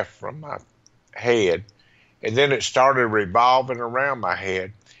half from my head. And then it started revolving around my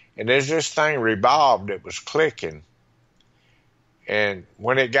head. And as this thing revolved, it was clicking. And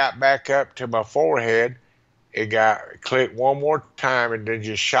when it got back up to my forehead, it got clicked one more time and then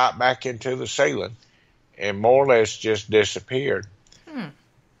just shot back into the ceiling and more or less just disappeared.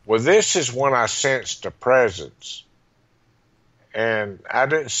 Well, this is when I sensed a presence. And I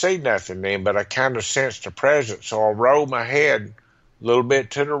didn't see nothing then, but I kind of sensed a presence. So I rolled my head a little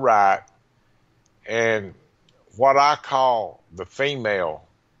bit to the right, and what I call the female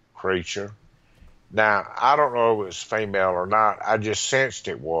creature. Now, I don't know if it was female or not. I just sensed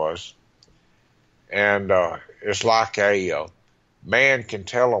it was. And it's like a man can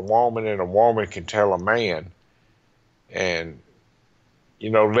tell a woman and a woman can tell a man. And, you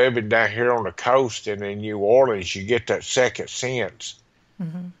know, living down here on the coast and in New Orleans, you get that second sense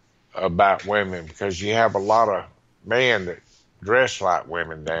about women, because you have a lot of men that dress like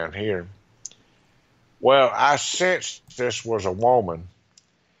women down here. Well, I sensed this was a woman,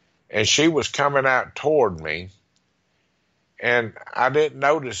 and she was coming out toward me, and I didn't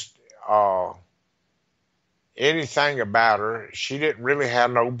notice anything about her. She didn't really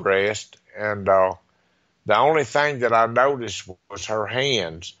have no breast, and the only thing that I noticed was her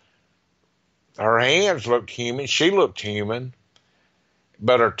hands. Her hands looked human. She looked human,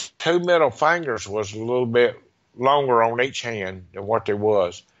 but her 2 middle fingers was a little bit longer on each hand than what there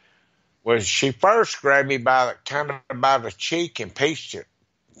was. When she first grabbed me by the cheek and pinched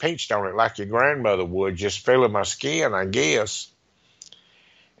on it like your grandmother would, just feeling my skin, I guess.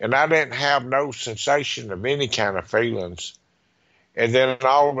 And I didn't have no sensation of any kind of feelings. And then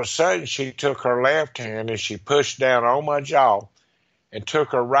all of a sudden, she took her left hand and she pushed down on my jaw and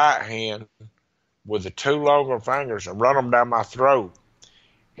took her right hand with the 2 longer fingers and run them down my throat.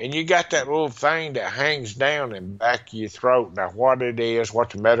 And you got that little thing that hangs down in the back of your throat. Now, what it is, what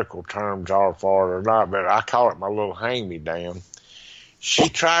the medical terms are for it or not, but I call it my little hang-me-down. She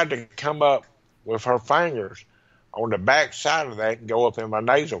tried to come up with her fingers on the back side of that and go up in my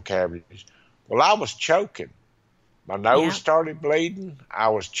nasal cavities. Well, I was choking. My nose started bleeding. I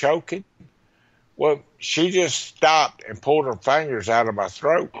was choking. Well, she just stopped and pulled her fingers out of my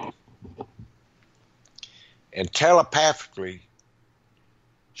throat. And telepathically,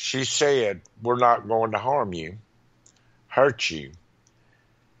 she said, "We're not going to harm you, hurt you."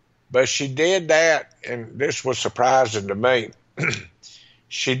 But she did that, and this was surprising to me.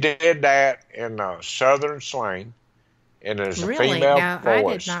 She did that in a southern slang, and as a female voice.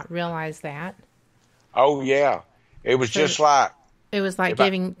 I did not realize that. Oh, yeah. It was just like... It was like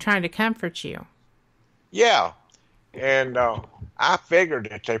trying to comfort you. Yeah. And I figured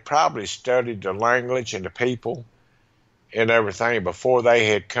that they probably studied the language and the people and everything before they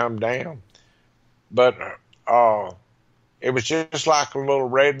had come down. But it was just like a little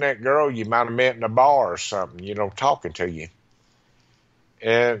redneck girl you might have met in a bar or something, talking to you.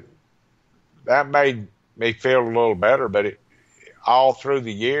 And that made me feel a little better, but all through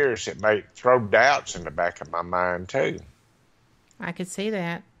the years, it may throw doubts in the back of my mind, too. I could see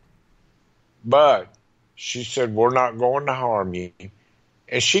that. But she said, we're not going to harm you.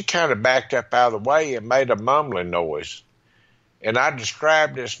 And she kind of backed up out of the way and made a mumbling noise. And I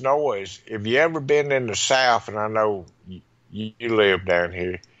described this noise. If you ever been in the South, and I know you live down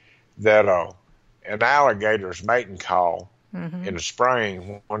here, that an alligator's mating call in the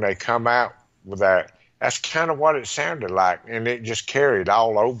spring, when they come out with that, that's kind of what it sounded like. And it just carried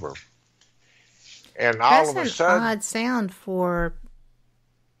all over. And all of a sudden... That's an odd sound for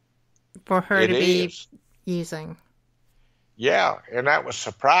her to be using. Yeah, and that was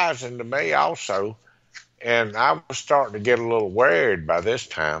surprising to me also. And I was starting to get a little worried by this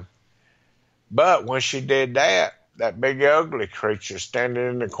time. But when she did that big ugly creature standing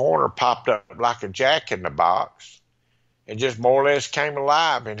in the corner popped up like a jack in the box and just more or less came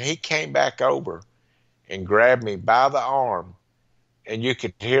alive. And he came back over and grabbed me by the arm. And you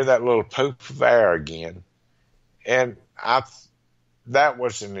could hear that little poof of air again. And that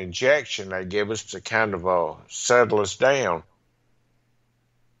was an injection they give us to kind of settle us down.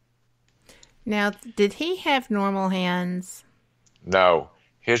 Now, did he have normal hands? No.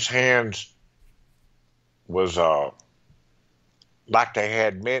 His hands was like they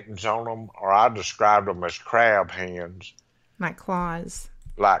had mittens on them, or I described them as crab hands. Like claws.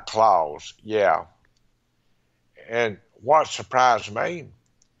 Like claws, yeah. And what surprised me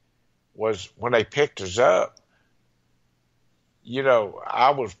was when they picked us up, I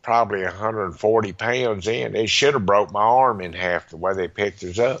was probably 140 pounds in. It should have broke my arm in half the way they picked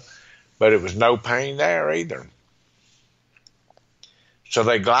us up. But it was no pain there either. So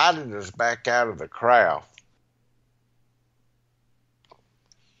they glided us back out of the craft.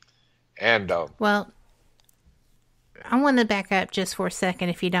 And well, I want to back up just for a second,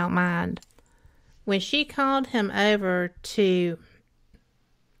 if you don't mind. When she called him over to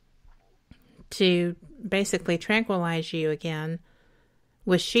basically tranquilize you again,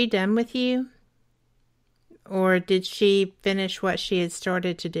 was she done with you? Or did she finish what she had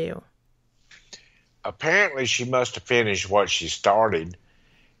started to do? Apparently she must have finished what she started.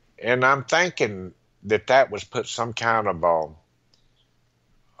 And I'm thinking that was put some kind of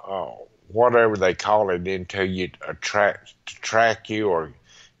whatever they call it into you to track you or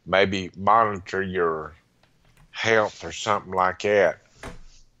maybe monitor your health or something like that.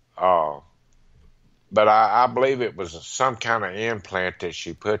 But I believe it was some kind of implant that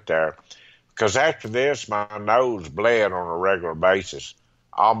she put there. Because after this, my nose bled on a regular basis.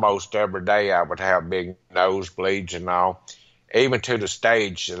 Almost every day I would have big nosebleeds and all, even to the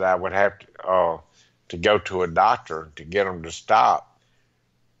stage that I would have to go to a doctor to get them to stop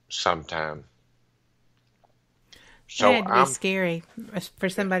sometime. So that had to be scary for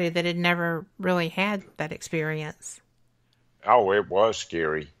somebody that had never really had that experience. Oh, it was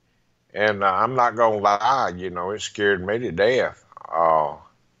scary. And I'm not going to lie, it scared me to death.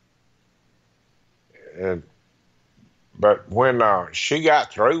 But when she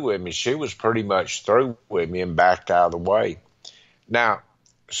got through with me, she was pretty much through with me and backed out of the way. Now,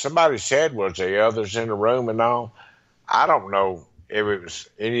 somebody said, was there others in the room and all? I don't know if it was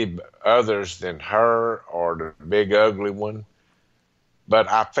any others than her or the big ugly one. But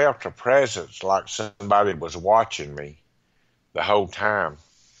I felt a presence like somebody was watching me the whole time.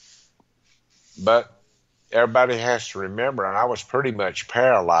 But everybody has to remember, I was pretty much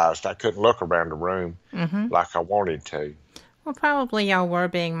paralyzed. I couldn't look around the room like I wanted to. Well, probably y'all were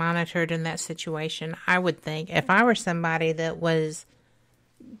being monitored in that situation, I would think. If I were somebody that was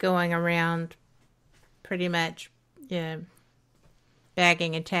going around pretty much,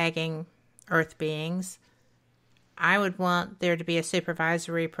 bagging and tagging Earth beings, I would want there to be a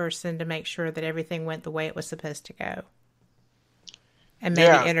supervisory person to make sure that everything went the way it was supposed to go. And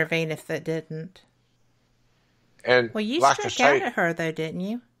maybe intervene if it didn't. And well, you like struck out at her, though, didn't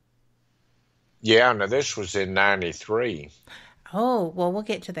you? Yeah, now this was in 93. Oh, well, we'll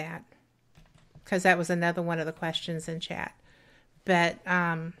get to that. Because that was another one of the questions in chat. But,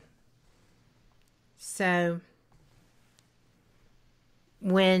 so,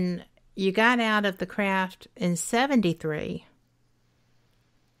 when you got out of the craft in 73,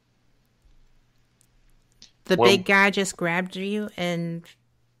 big guy just grabbed you and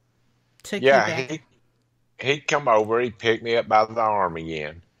took you back. He'd come over, he'd pick me up by the arm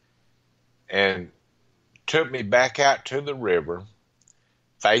again and took me back out to the river,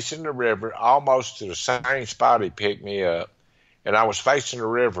 facing the river, almost to the same spot he picked me up. and I was facing the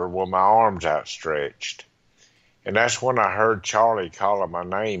river with my arms outstretched. And that's when I heard Charlie calling my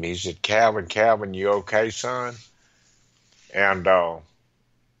name. He said, "Calvin, Calvin, you okay, son?" And I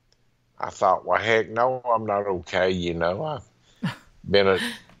thought, well, heck no, I'm not okay. You know, I've been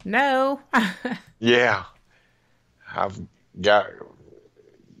No. yeah, I've got,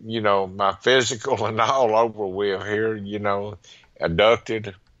 my physical and all over with here,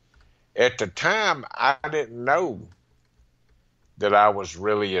 abducted. At the time, I didn't know that I was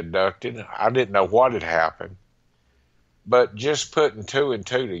really abducted. I didn't know what had happened. But just putting two and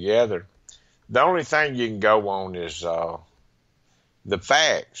two together, the only thing you can go on is the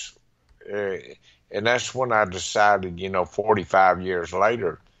facts. And that's when I decided, 45 years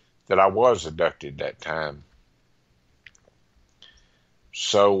later, that I was abducted that time.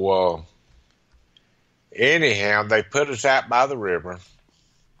 So, anyhow, they put us out by the river,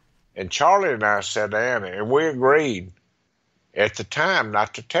 and Charlie and I sat down, and we agreed at the time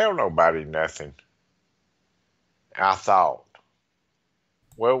not to tell nobody nothing. I thought,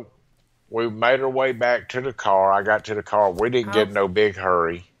 well, we made our way back to the car. I got to the car. We didn't get in no big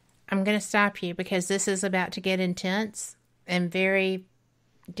hurry. I'm going to stop you because this is about to get intense and very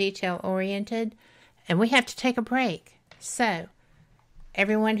detail-oriented, and we have to take a break. So,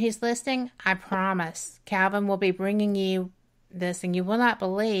 everyone who's listening, I promise, Calvin will be bringing you this, and you will not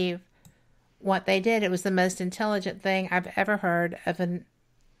believe what they did. It was the most intelligent thing I've ever heard of a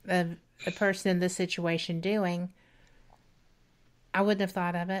person in this situation doing. I wouldn't have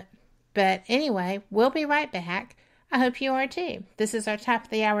thought of it. But anyway, we'll be right back. I hope you are too. This is our top of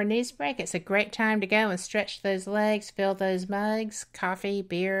the hour news break. It's a great time to go and stretch those legs, fill those mugs, coffee,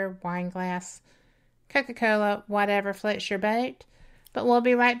 beer, wine glass, Coca-Cola, whatever floats your boat. But we'll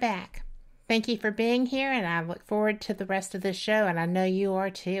be right back. Thank you for being here, and I look forward to the rest of the show, and I know you are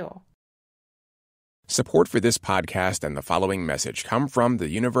too. Support for this podcast and the following message come from the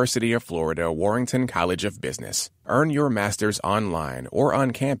University of Florida Warrington College of Business. Earn your master's online or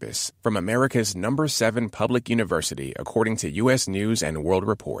on campus from America's #7 public university, according to U.S. News and World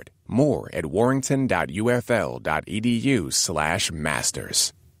Report. More at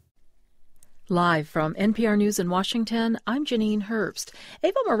warrington.ufl.edu/masters. Live from NPR News in Washington, I'm Janine Herbst.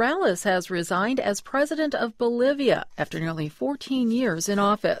 Evo Morales has resigned as president of Bolivia after nearly 14 years in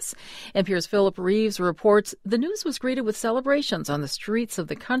office. NPR's Philip Reeves reports the news was greeted with celebrations on the streets of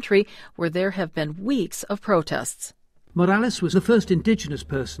the country where there have been weeks of protests. Morales was the first indigenous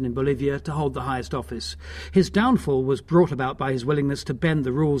person in Bolivia to hold the highest office. His downfall was brought about by his willingness to bend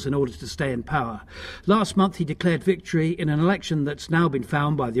the rules in order to stay in power. Last month he declared victory in an election that's now been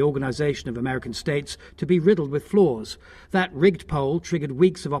found by the Organization of American States to be riddled with flaws. That rigged poll triggered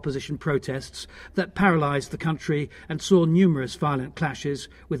weeks of opposition protests that paralyzed the country and saw numerous violent clashes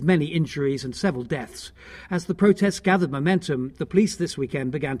with many injuries and several deaths. As the protests gathered momentum, the police this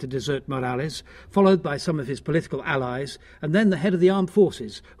weekend began to desert Morales, followed by some of his political allies, and then the head of the armed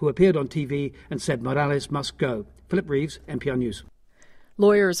forces, who appeared on TV and said Morales must go. Philip Reeves, NPR News.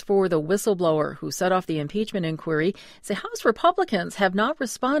 Lawyers for the whistleblower who set off the impeachment inquiry say House Republicans have not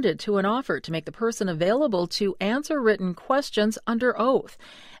responded to an offer to make the person available to answer written questions under oath.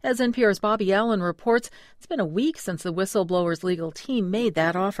 As NPR's Bobby Allen reports, it's been a week since the whistleblower's legal team made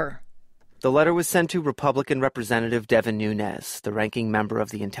that offer. The letter was sent to Republican Representative Devin Nunes, the ranking member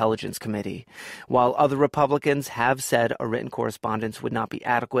of the Intelligence Committee. While other Republicans have said a written correspondence would not be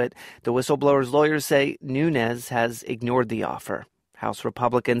adequate, the whistleblower's lawyers say Nunes has ignored the offer. House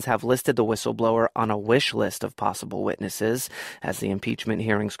Republicans have listed the whistleblower on a wish list of possible witnesses as the impeachment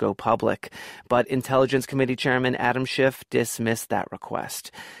hearings go public. But Intelligence Committee Chairman Adam Schiff dismissed that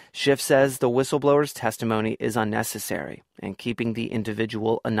request. Schiff says the whistleblower's testimony is unnecessary and keeping the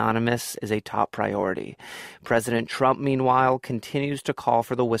individual anonymous is a top priority. President Trump, meanwhile, continues to call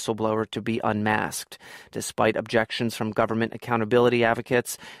for the whistleblower to be unmasked, despite objections from government accountability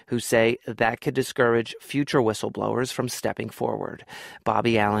advocates who say that could discourage future whistleblowers from stepping forward.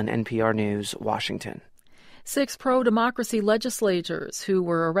 Bobby Allen, NPR News, Washington. 6 pro-democracy legislators who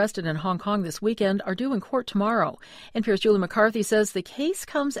were arrested in Hong Kong this weekend are due in court tomorrow. NPR's Julie McCarthy says the case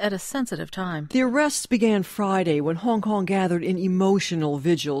comes at a sensitive time. The arrests began Friday when Hong Kong gathered in emotional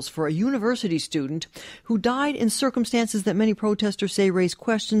vigils for a university student who died in circumstances that many protesters say raise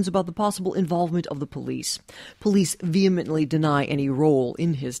questions about the possible involvement of the police. Police vehemently deny any role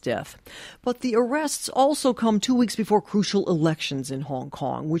in his death. But the arrests also come 2 weeks before crucial elections in Hong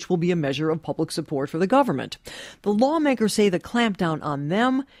Kong, which will be a measure of public support for the government. The lawmakers say the clampdown on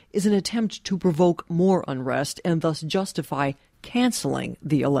them is an attempt to provoke more unrest and thus justify canceling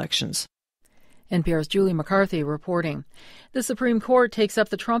the elections. NPR's Julie McCarthy reporting. The Supreme Court takes up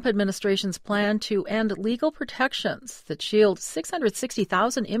the Trump administration's plan to end legal protections that shield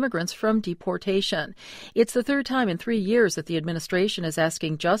 660,000 immigrants from deportation. It's the third time in 3 years that the administration is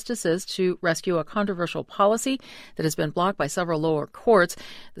asking justices to rescue a controversial policy that has been blocked by several lower courts.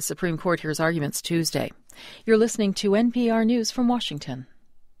 The Supreme Court hears arguments Tuesday. You're listening to NPR News from Washington.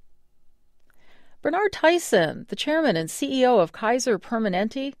 Bernard Tyson, the chairman and CEO of Kaiser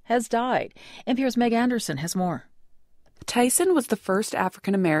Permanente, has died. NPR's Meg Anderson has more. Tyson was the first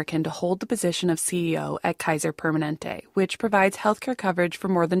African American to hold the position of CEO at Kaiser Permanente, which provides healthcare coverage for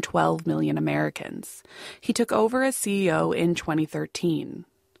more than 12 million Americans. He took over as CEO in 2013.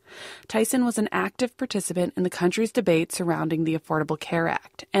 Tyson was an active participant in the country's debate surrounding the Affordable Care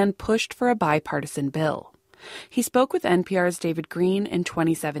Act and pushed for a bipartisan bill. He spoke with NPR's David Green in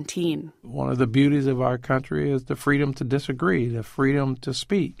 2017. One of the beauties of our country is the freedom to disagree, the freedom to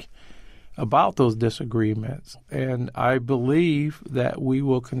speak about those disagreements. And I believe that we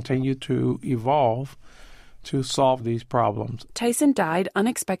will continue to evolve to solve these problems. Tyson died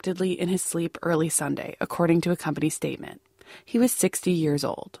unexpectedly in his sleep early Sunday, according to a company statement. He was 60 years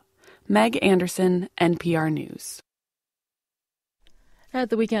old. Meg Anderson, NPR News. At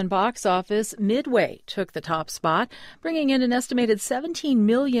the weekend box office, Midway took the top spot, bringing in an estimated $17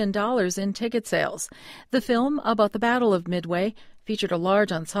 million in ticket sales. The film about the Battle of Midway featured a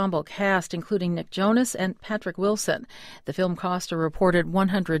large ensemble cast, including Nick Jonas and Patrick Wilson. The film cost a reported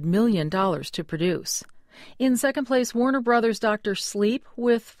 $100 million to produce. In second place, Warner Brothers' Dr. Sleep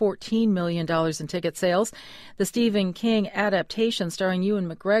with $14 million in ticket sales. The Stephen King adaptation starring Ewan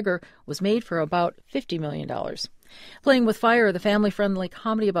McGregor was made for about $50 million. Playing with Fire, the family-friendly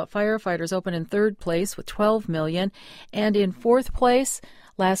comedy about firefighters, opened in third place with $12 million. And in fourth place,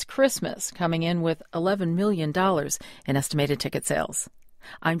 Last Christmas, coming in with $11 million in estimated ticket sales.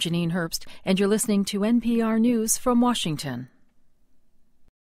 I'm Janine Herbst, and you're listening to NPR News from Washington.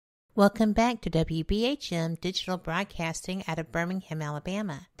 Welcome back to WBHM Digital Broadcasting out of Birmingham,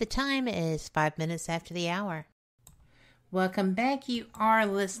 Alabama. The time is 5 minutes after the hour. Welcome back. You are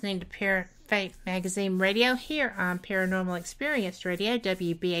listening to Fate Magazine Radio here on Paranormal Experience Radio,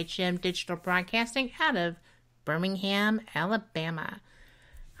 WBHM Digital Broadcasting out of Birmingham, Alabama.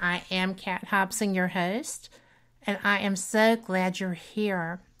 I am Kat Hobson, your host, and I am so glad you're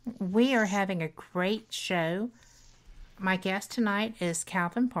here. We are having a great show. My guest tonight is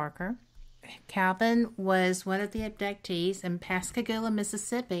Calvin Parker. Calvin was one of the abductees in Pascagoula,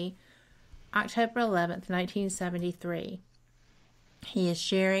 Mississippi, October 11th, 1973. He is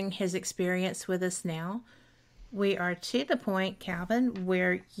sharing his experience with us now. We are to the point, Calvin,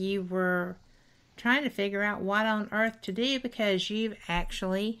 where you were trying to figure out what on earth to do because you've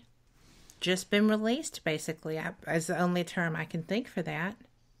actually just been released, basically, as the only term I can think for that.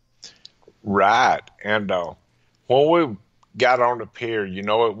 Right. And when we got on the pier, you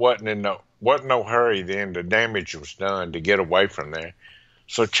know, it wasn't no hurry then. The damage was done to get away from there.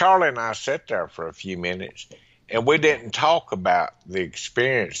 So Charlie and I sat there for a few minutes, and we didn't talk about the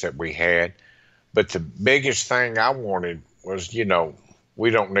experience that we had. But the biggest thing I wanted was, you know, we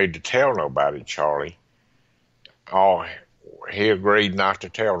don't need to tell nobody, Charlie. Oh, he agreed not to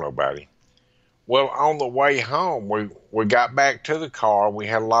tell nobody. Well, on the way home, we got back to the car. We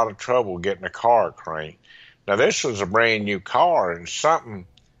had a lot of trouble getting the car cranked. Now, this was a brand new car, and something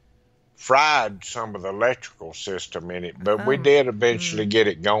fried some of the electrical system in it, but we did eventually get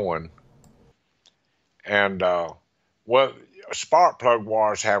it going. And, well, spark plug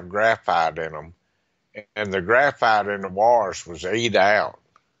wires have graphite in them, and the graphite in the wires was eat out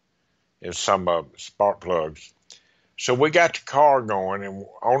in some of the spark plugs. So we got the car going, and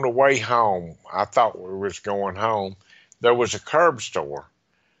on the way home, I thought we was going home, there was a curb store.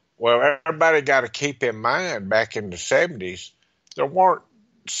 Well, everybody got to keep in mind, back in the 70s,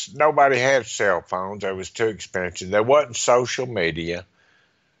 nobody had cell phones. They was too expensive. There wasn't social media.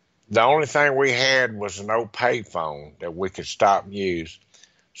 The only thing we had was an old pay phone that we could stop and use.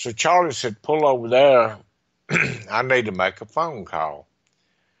 So Charlie said, pull over there. I need to make a phone call.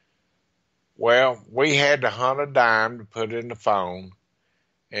 Well, we had to hunt a dime to put in the phone,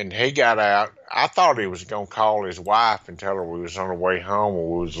 and he got out. I thought he was going to call his wife and tell her we was on the way home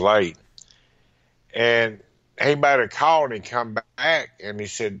or we was late. And he made a call, and he come back, and he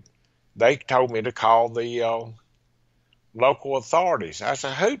said, they told me to call the local authorities. I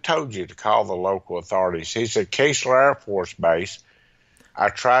said, who told you to call the local authorities? He said, Keesler Air Force Base. I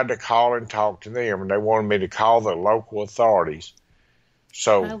tried to call and talk to them, and they wanted me to call the local authorities.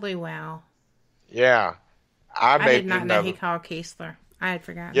 So, holy wow. Yeah. I did not know he called Keesler. I had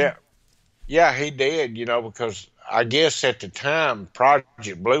forgotten. Yeah, he did, because I guess at the time,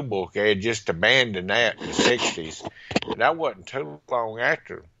 Project Blue Book, they had just abandoned that in the 60s. And that wasn't too long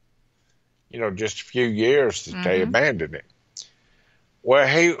after, just a few years that they abandoned it. Well,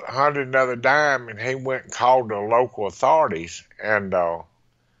 he hunted another dime, and he went and called the local authorities, and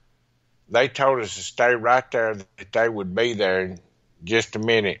they told us to stay right there, that they would be there in just a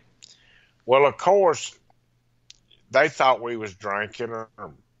minute. Well, of course, they thought we was drinking or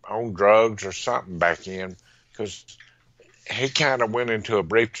on drugs or something back in, because he kind of went into a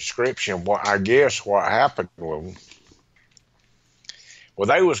brief description of what happened with them. Well,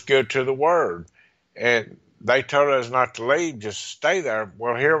 they was good to the word, and they told us not to leave, just stay there.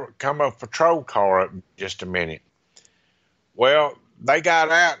 Well, here come a patrol car up in just a minute. Well, they got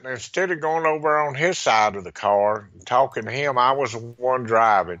out, and instead of going over on his side of the car and talking to him, I was the one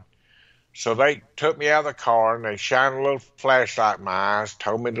driving. So they took me out of the car, and they shined a little flashlight in my eyes,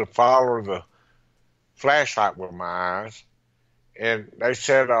 told me to follow the flashlight with my eyes. And they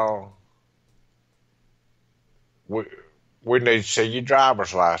said, we need to see your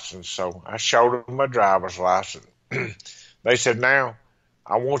driver's license. So I showed them my driver's license. They said, now,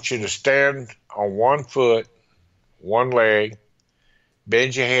 I want you to stand on one foot, one leg,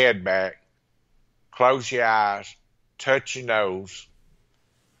 bend your head back, close your eyes, touch your nose,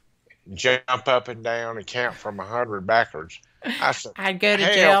 jump up and down and count from 100 backwards. I said, I'd go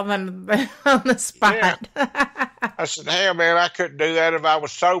to jail on the spot. Yeah. I said, hell, man, I couldn't do that if I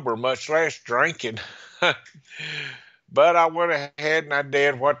was sober, much less drinking. But I went ahead and I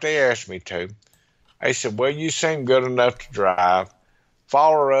did what they asked me to. They said, well, you seem good enough to drive.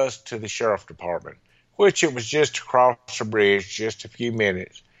 Follow us to the sheriff department, which it was just across the bridge, just a few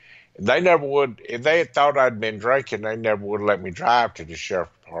minutes. They never would, if they had thought I'd been drinking, they never would let me drive to the sheriff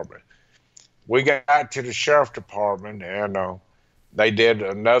department. We got to the sheriff department, and they did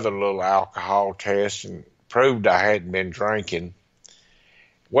another little alcohol test and proved I hadn't been drinking.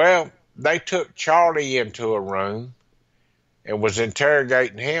 Well, they took Charlie into a room and was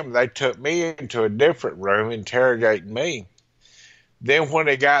interrogating him. They took me into a different room, interrogating me. Then when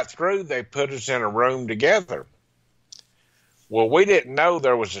they got through, they put us in a room together. Well, we didn't know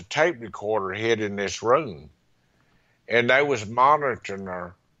there was a tape recorder hid in this room, and they was monitoring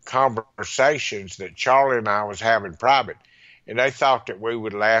our conversations that Charlie and I was having private, and they thought that we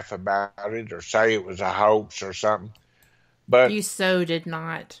would laugh about it or say it was a hoax or something. But you so did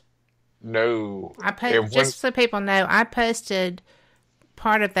not. No. Just so people know, I posted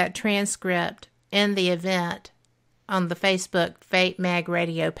part of that transcript in the event on the Facebook Fate Mag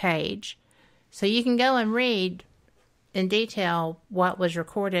Radio page. So you can go and read in detail what was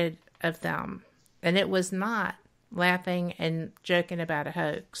recorded of them. And it was not laughing and joking about a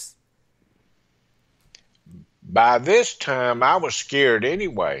hoax. By this time, I was scared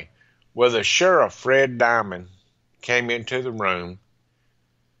anyway. Well, the sheriff, Fred Diamond, came into the room.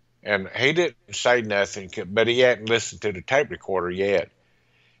 And he didn't say nothing, but he hadn't listened to the tape recorder yet.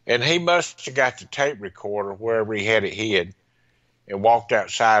 And he must have got the tape recorder wherever he had it hid and walked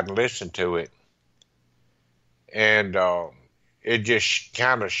outside and listened to it. And it just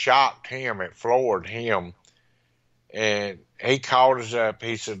kind of shocked him. It floored him. And he called us up.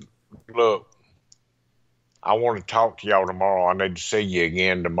 He said, look, I want to talk to y'all tomorrow. I need to see you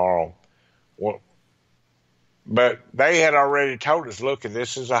again tomorrow. Well, but they had already told us, look, if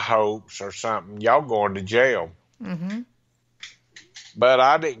this is a hoax or something, y'all going to jail. Mm-hmm. But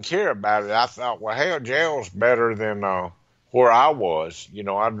I didn't care about it. I thought, well, hell, jail's better than where I was.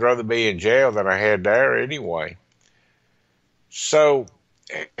 I'd rather be in jail than I had there anyway. So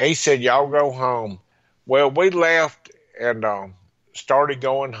he said, y'all go home. Well, we left and started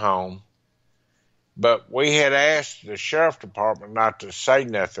going home. But we had asked the sheriff department not to say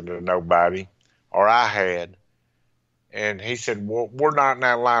nothing to nobody, or I had. And he said, well, we're not in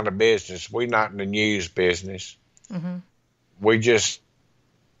that line of business. We're not in the news business. Mm-hmm. We just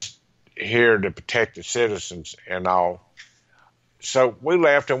here to protect the citizens and all. So we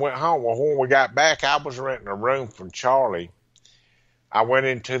left and went home. Well, when we got back, I was renting a room from Charlie. I went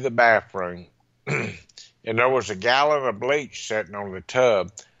into the bathroom, and there was a gallon of bleach sitting on the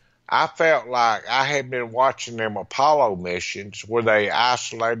tub. I felt like I had been watching them Apollo missions where they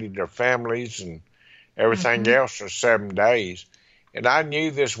isolated their families and everything else for 7 days. And I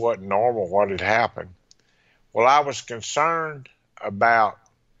knew this wasn't normal, what had happened. Well, I was concerned about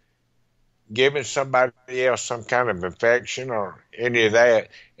giving somebody else some kind of infection or any of that.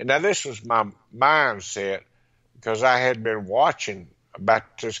 And now this was my mindset because I had been watching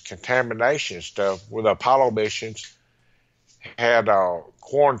about this contamination stuff with Apollo missions, had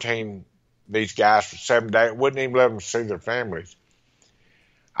quarantined these guys for 7 days, wouldn't even let them see their families.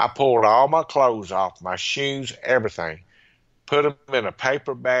 I pulled all my clothes off, my shoes, everything, put them in a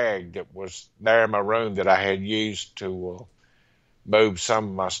paper bag that was there in my room that I had used to move some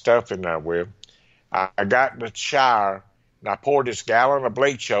of my stuff in there with. I got in the shower, and I poured this gallon of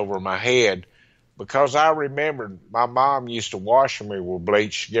bleach over my head because I remembered my mom used to wash me with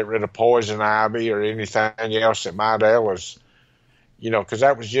bleach to get rid of poison ivy or anything else that might ail, because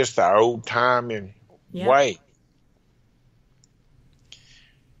that was just the old timing way.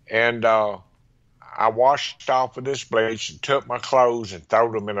 And I washed off with this bleach and took my clothes and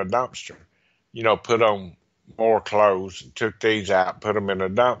threw them in a dumpster. Put on more clothes and took these out, put them in a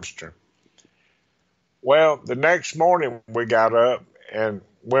dumpster. Well, the next morning we got up and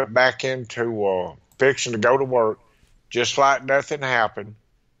went back into fixing to go to work, just like nothing happened.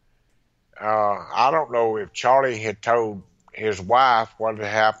 I don't know if Charlie had told his wife what had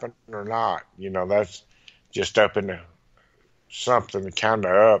happened or not. That's just up in the something kind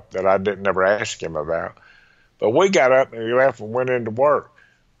of up that I didn't ever ask him about. But we got up and we left and went into work.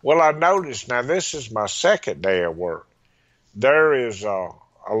 Well, I noticed, now this is my second day of work. There is a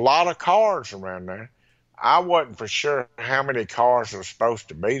lot of cars around there. I wasn't for sure how many cars were supposed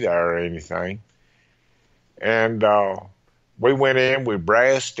to be there or anything. And we went in, we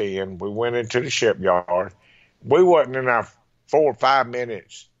brassed in, we went into the shipyard. We wasn't in our 4 or 5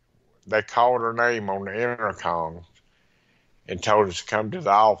 minutes. They called her name on the intercom and told us to come to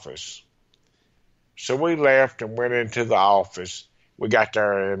the office. So we left and went into the office. We got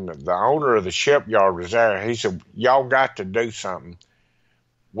there, and the owner of the shipyard was there. He said, y'all got to do something.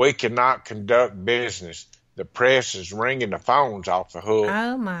 We cannot conduct business. The press is ringing the phones off the hook.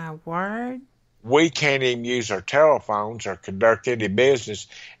 Oh, my word. We can't even use our telephones or conduct any business.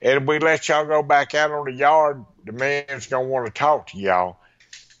 And if we let y'all go back out on the yard, the man's going to want to talk to y'all.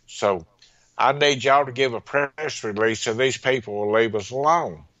 So I need y'all to give a press release so these people will leave us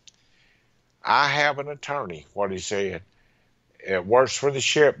alone. I have an attorney, what he said. It works for the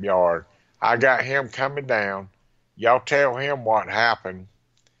shipyard. I got him coming down. Y'all tell him what happened,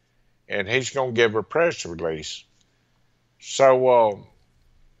 and he's going to give a press release. So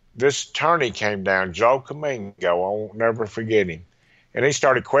this attorney came down, Joe Camingo. I won't never forget him. And he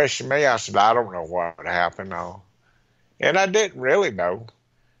started questioning me. I said, I don't know what happened. And I didn't really know.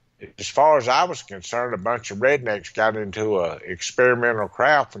 As far as I was concerned, a bunch of rednecks got into a experimental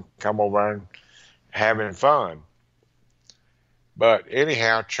craft and come over and having fun. But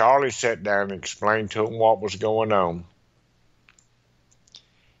anyhow, Charlie sat down and explained to him what was going on.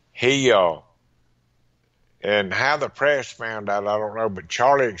 And how the press found out, I don't know, but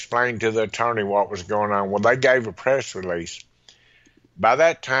Charlie explained to the attorney what was going on. Well, they gave a press release. By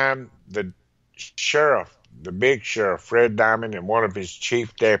that time, the sheriff, the big sheriff, Fred Diamond, and one of his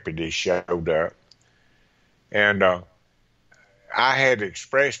chief deputies showed up. And I had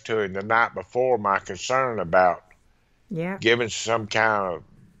expressed to him the night before my concern about giving some kind of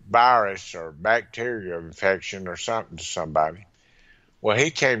virus or bacteria infection or something to somebody. Well,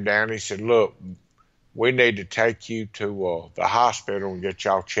 he came down and he said, look, we need to take you to the hospital and get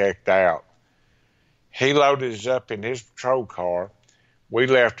y'all checked out. He loaded us up in his patrol car. We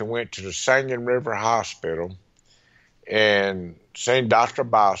left and went to the Singing River Hospital and seen Dr.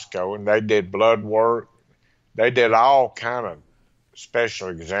 Bosco, and they did blood work. They did all kind of special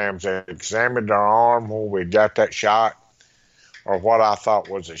exams. They examined our arm when we got that shot, or what I thought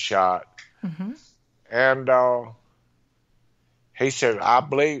was a shot. Mm-hmm. And he said, I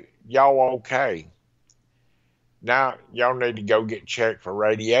believe y'all okay. Now y'all need to go get checked for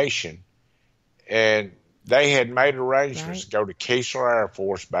radiation. And they had made arrangements to go to Keesler Air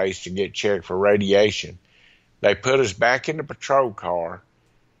Force Base to get checked for radiation. They put us back in the patrol car,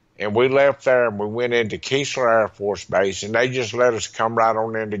 and we left there and we went into Keesler Air Force Base, and they just let us come right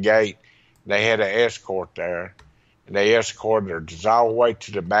on in the gate. They had an escort there, and they escorted us all the way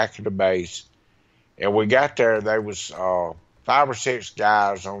to the back of the base. And we got there, there was 5 or 6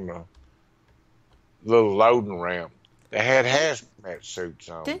 guys on the little loading ramp. They had hazmat suits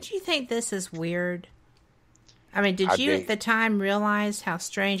on. Didn't you think this is weird? I mean, did you at the time realize how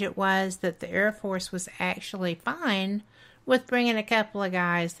strange it was that the Air Force was actually fine with bringing a couple of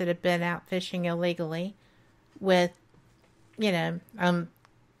guys that had been out fishing illegally with,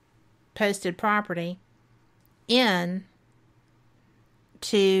 posted property in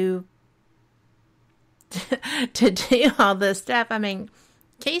to do all this stuff? I mean,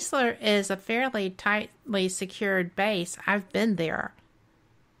 Keesler is a fairly tightly secured base. I've been there.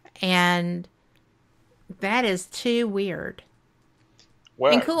 And that is too weird.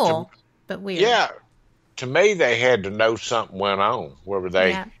 Well, and cool, but weird. Yeah. To me, they had to know something went on. Where were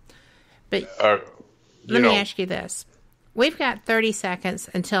they? Yeah. But let me ask you this. we've got 30 seconds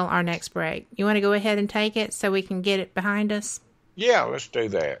until our next break. You want to go ahead and take it so we can get it behind us? Yeah, let's do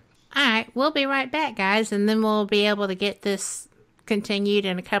that. All right, we'll be right back, guys, and then we'll be able to get this continued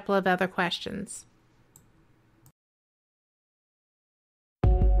and a couple of other questions.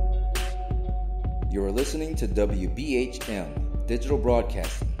 You are listening to WBHM Digital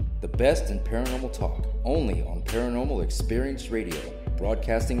Broadcasting, the best in paranormal talk, only on Paranormal Experience Radio,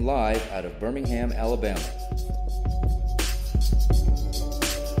 broadcasting live out of Birmingham, Alabama.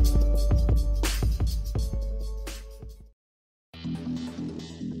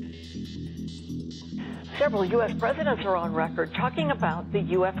 Several U.S. presidents are on record talking about the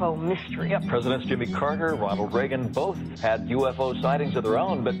UFO mystery. Yeah, Presidents Jimmy Carter, Ronald Reagan both had UFO sightings of their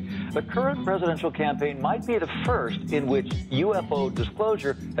own, but the current presidential campaign might be the first in which UFO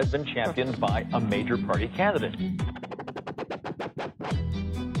disclosure has been championed by a major party candidate.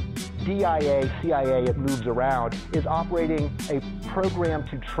 DIA, CIA, it moves around, is operating a program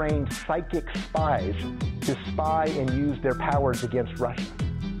to train psychic spies to spy and use their powers against Russia.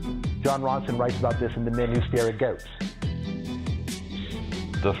 John Ronson writes about this in The Men Who Stare at Goats.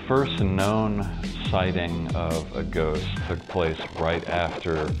 The first known sighting of a ghost took place right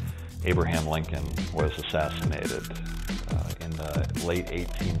after Abraham Lincoln was assassinated in the late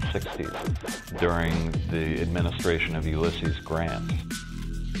 1860s during the administration of Ulysses Grant.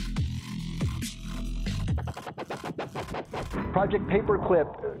 Project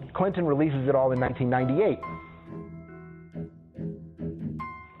Paperclip, Clinton releases it all in 1998.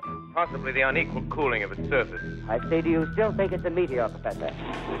 Possibly the unequal cooling of its surface. I say, do you still think it's a meteor, Professor?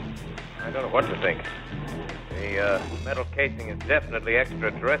 I don't know what to think. The metal casing is definitely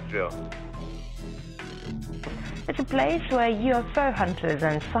extraterrestrial. It's a place where UFO hunters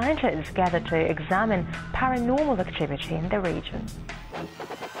and scientists gather to examine paranormal activity in the region.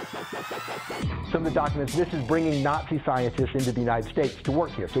 Some of the documents, this is bringing Nazi scientists into the United States to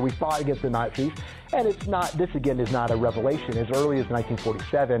work here. So we fought against the Nazis, and it's not, this again is not a revelation. As early as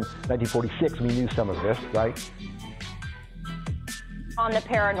 1947, 1946, we knew some of this, right? On the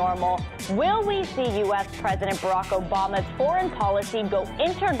paranormal, will we see U.S. President Barack Obama's foreign policy go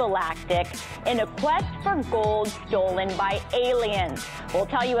intergalactic in a quest for gold stolen by aliens? We'll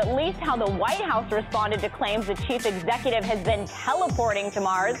tell you at least how the White House responded to claims the chief executive has been teleporting to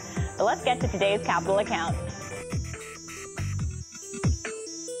Mars. So let's get to today's Capitol account.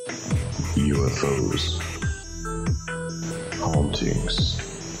 UFOs, hauntings,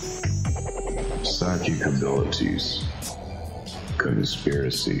 psychic abilities,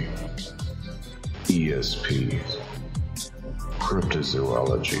 conspiracy, ESP,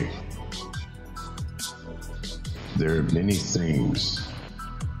 cryptozoology. There are many things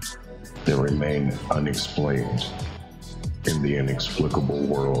that remain unexplained in the inexplicable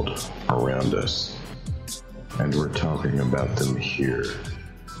world around us, and we're talking about them here,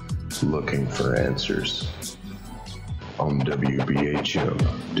 looking for answers on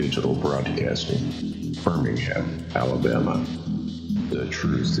WBHM Digital Broadcasting, Birmingham, Alabama. The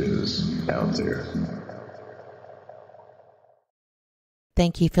truth is out there.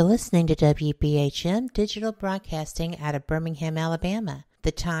 Thank you for listening to WBHM Digital Broadcasting out of Birmingham, Alabama.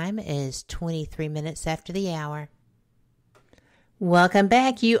 The time is 23 minutes after the hour. Welcome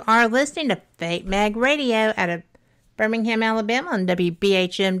back. You are listening to Fate Mag Radio out of Birmingham, Alabama on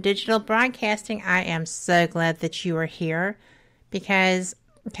WBHM Digital Broadcasting. I am so glad that you are here because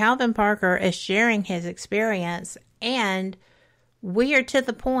Calvin Parker is sharing his experience, and we are to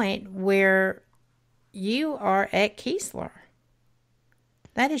the point where you are at Keesler.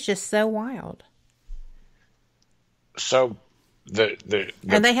 That is just so wild. So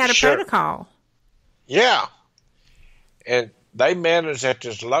and they had a protocol. Yeah. And they met us at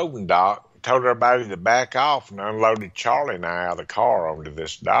this loading dock, told everybody to back off, and unloaded Charlie and I out of the car onto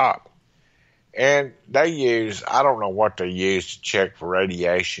this dock. And they used, I don't know what they used to check for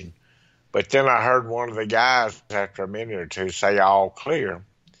radiation, but then I heard one of the guys after a minute or two say all clear.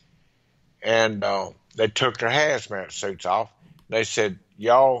 And they took their hazmat suits off. They said,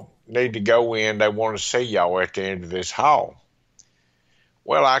 y'all need to go in. They want to see y'all at the end of this hall.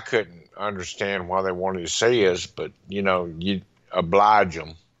 Well, I couldn't understand why they wanted to see us, but, you oblige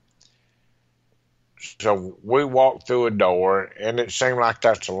them. So we walked through a door, and it seemed like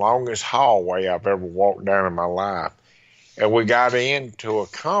that's the longest hallway I've ever walked down in my life. And we got into a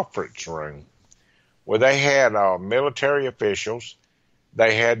conference room where they had military officials,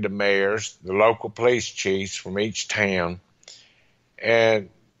 they had the mayors, the local police chiefs from each town, and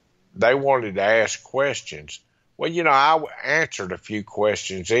they wanted to ask questions. Well, I answered a few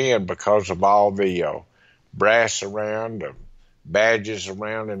questions in because of all the brass around, the badges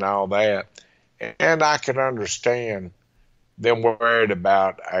around and all that. And I could understand them worried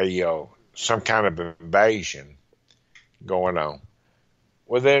about some kind of invasion going on.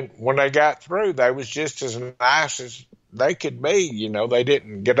 Well, then when they got through, they was just as nice as they could be. You know, they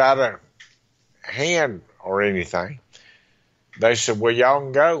didn't get out of hand or anything. They said, well, y'all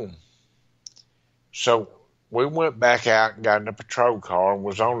can go. So we went back out and got in a patrol car and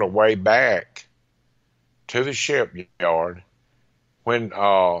was on the way back to the shipyard when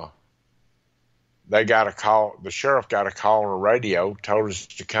they got a call. The sheriff got a call on the radio, told us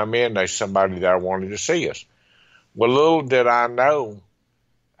to come in. There's somebody there wanted to see us. Well, little did I know,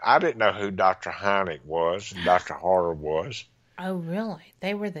 I didn't know who Dr. Heineck was and Dr. Harder was. Oh, really?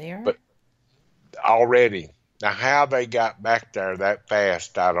 They were there? But already. Now, how they got back there that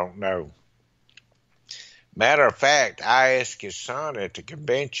fast, I don't know. Matter of fact, I asked his son at the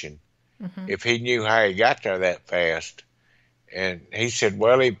convention if he knew how he got there that fast. And he said,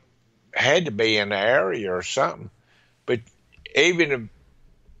 well, he had to be in the area or something. But even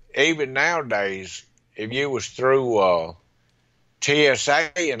nowadays, if you was through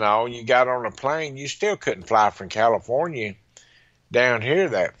TSA and all, you got on a plane, you still couldn't fly from California down here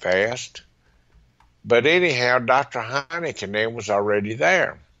that fast. But anyhow, Dr. Heineck and them was already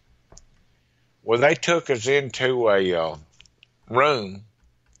there. Well, they took us into a room.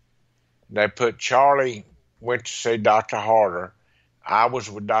 They put Charlie, went to see Dr. Harder. I was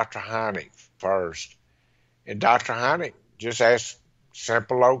with Dr. Heineck first. And Dr. Heineck just asked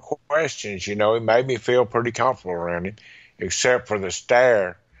simple old questions. You know, he made me feel pretty comfortable around him, except for the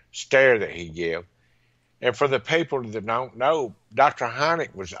stare that he gave. And for the people that don't know, Dr.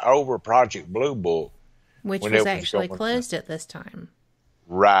 Heineck was over Project Blue Book. Which was actually closed at this time.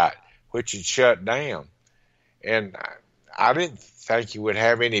 Right, which had shut down. And I didn't think he would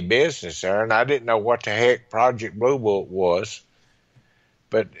have any business there, and I didn't know what the heck Project Blue Book was.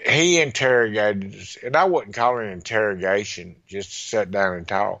 But he interrogated us, and I wouldn't call it an interrogation, just to sit down and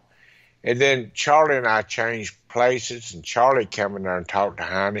talk. And then Charlie and I changed places, and Charlie came in there and talked to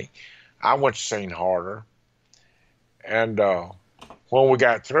Heineck. I went to see Harder. And when we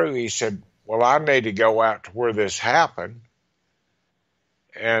got through, he said, well, I need to go out to where this happened.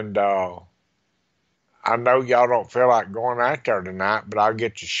 And I know y'all don't feel like going out there tonight, but I'll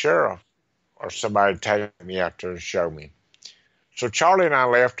get the sheriff or somebody to take me out there and show me. So Charlie and I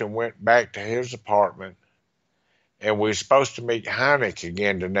left and went back to his apartment, and we were supposed to meet Heineck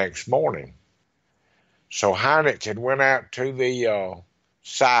again the next morning. So Heineck had went out to the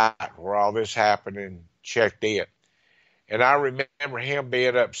site where all this happened and checked it. And I remember him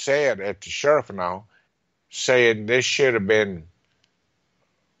being upset at the sheriff and all, saying this should have been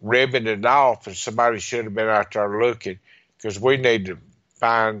ribboning off and somebody should have been out there looking because we need to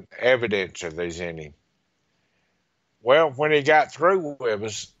find evidence of these in him. Well, when he got through with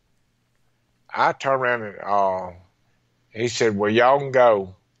us, I turned around and he said, well, y'all can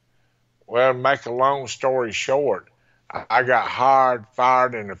go. Well, to make a long story short, I got hired,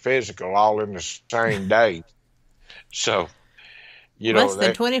 fired, and a physical all in the same day. So, you know. Less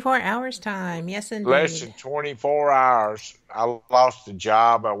than 24 hours time. Yes, indeed. Less than 24 hours. I lost the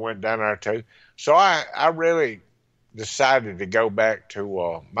job. I went down there too. So I really decided to go back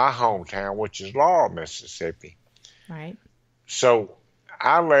to my hometown, which is Laurel, Mississippi. Right. So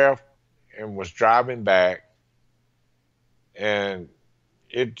I left and was driving back, and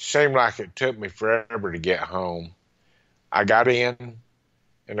it seemed like it took me forever to get home. I got in,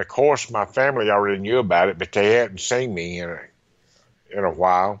 and of course my family already knew about it, but they hadn't seen me in a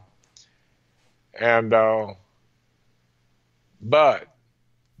while. And but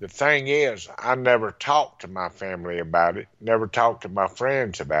the thing is, I never talked to my family about it, never talked to my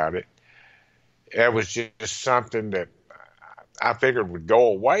friends about it. It was just something that I figured would go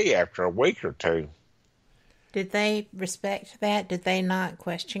away after a week or two. Did they respect that? Did they not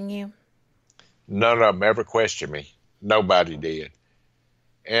question you? None of them ever questioned me. Nobody did.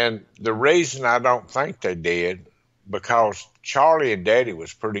 And the reason I don't think they did, because Charlie and Daddy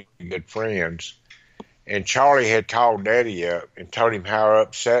was pretty good friends. And Charlie had called Daddy up and told him how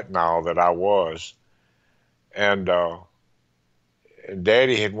upset and all that I was. And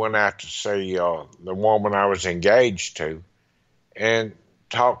Daddy had went out to see the woman I was engaged to and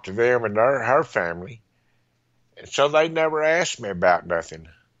talked to them and her family. And so they never asked me about nothing.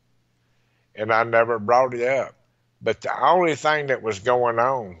 And I never brought it up. But the only thing that was going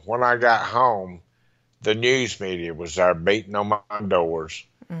on when I got home, the news media was there beating on my doors.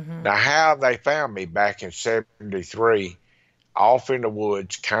 Mm-hmm. Now, how they found me back in 73, off in the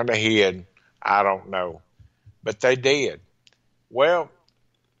woods, kind of hid, I don't know. But they did. Well,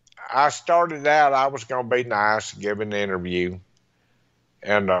 I started out, I was going to be nice, give an interview,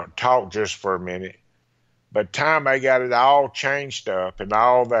 and talk just for a minute. But time they got it all changed up and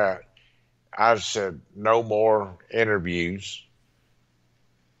all that, I said no more interviews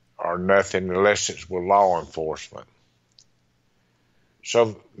or nothing unless it's with law enforcement.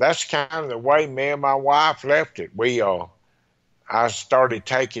 So that's kind of the way me and my wife left it. I started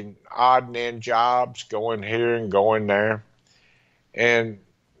taking odd and end jobs, going here and going there. And,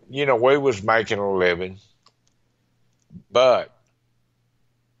 we was making a living. But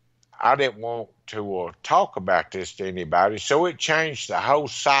I didn't want to talk about this to anybody. So it changed the whole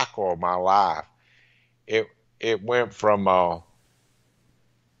cycle of my life. It went from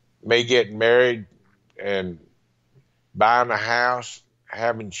me getting married and buying a house,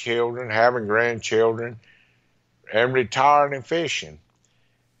 having children, having grandchildren, and retiring and fishing.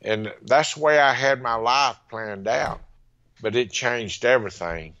 And that's the way I had my life planned out. But it changed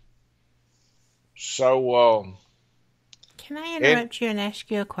everything. So, can I interrupt you and ask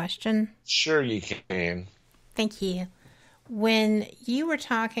you a question? Sure you can. Thank you. When you were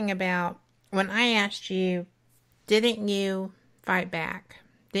talking about, when I asked you, didn't you fight back?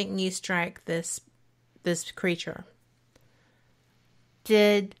 Didn't you strike this creature?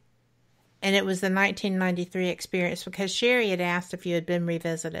 And it was the 1993 experience, because Sherry had asked if you had been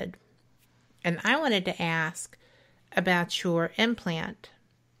revisited. And I wanted to ask about your implant.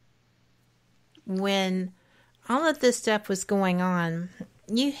 When all of this stuff was going on,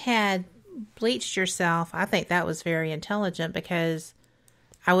 you had bleached yourself. I think that was very intelligent, because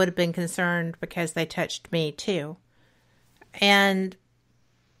I would have been concerned because they touched me too. And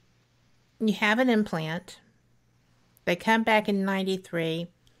you have an implant. They come back in 93.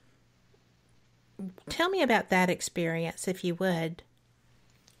 Tell me about that experience, if you would.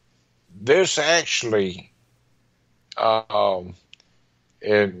 This actually,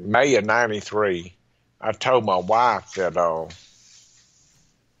 in May of 93, I told my wife that,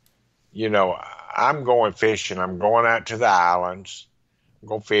 I'm going fishing. I'm going out to the islands. I'm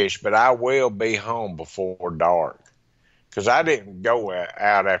going to fish, but I will be home before dark. Because I didn't go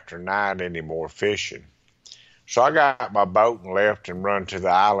out after night anymore fishing. So I got my boat and left and run to the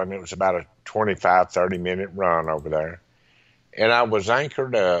island. It was about a 25, 30-minute run over there. And I was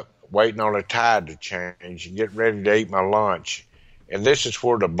anchored up, waiting on the tide to change and get ready to eat my lunch. And this is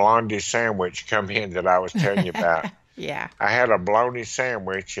where the blondie sandwich come in that I was telling you about. Yeah. I had a bologna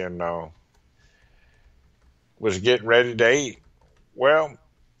sandwich and was getting ready to eat. Well,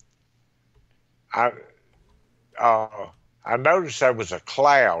 I noticed there was a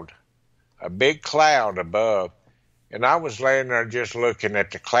cloud, a big cloud above, and I was laying there just looking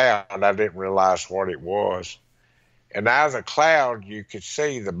at the cloud. I didn't realize what it was. And out of the cloud, you could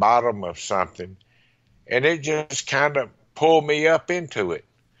see the bottom of something, and it just kind of pulled me up into it.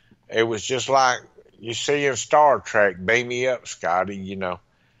 It was just like you see in Star Trek, beam me up, Scotty,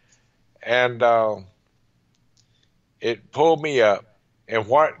 And it pulled me up, and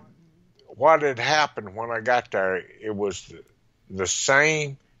what had happened when I got there, it was the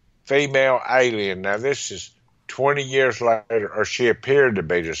same female alien. Now, this is 20 years later, or she appeared to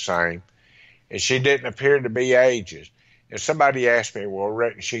be the same, and she didn't appear to be ages. And somebody asked me, well, I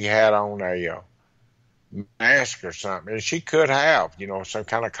reckon she had on a mask or something, and she could have, some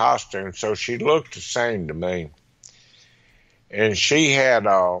kind of costume, so she looked the same to me. And she had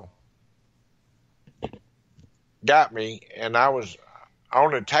got me, and I was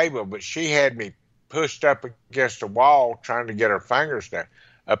on the table, but she had me pushed up against the wall trying to get her fingers down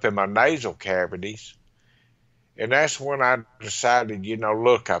up in my nasal cavities. And that's when I decided,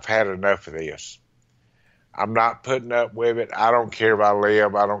 look, I've had enough of this. I'm not putting up with it. I don't care if I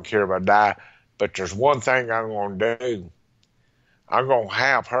live. I don't care if I die. But there's one thing I'm going to do. I'm going to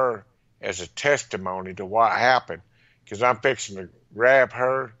have her as a testimony to what happened, because I'm fixing to grab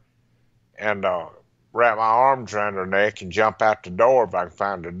her and wrap my arms around her neck and jump out the door if I can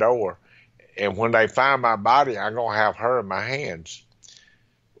find the door. And when they find my body, I'm going to have her in my hands.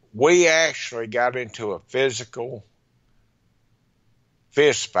 We actually got into a physical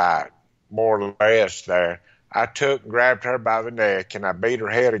fist fight, more or less there. I took and grabbed her by the neck, and I beat her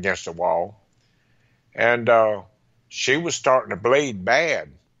head against the wall. And she was starting to bleed bad.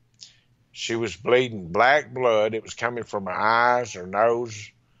 She was bleeding black blood. It was coming from her eyes, her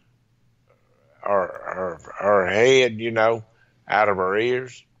nose, or her head, out of her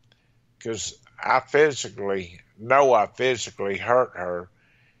ears. Because I physically hurt her,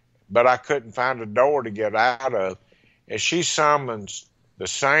 but I couldn't find a door to get out of. And she summons the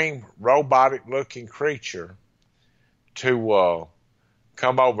same robotic-looking creature to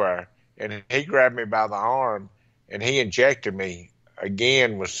come over, and he grabbed me by the arm, and he injected me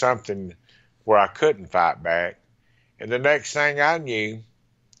again with something where I couldn't fight back. And the next thing I knew,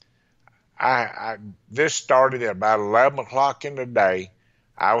 This started at about 11 o'clock in the day.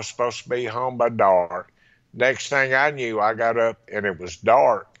 I was supposed to be home by dark. Next thing I knew, I got up and it was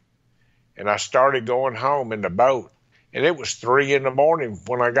dark. And I started going home in the boat. And it was 3 in the morning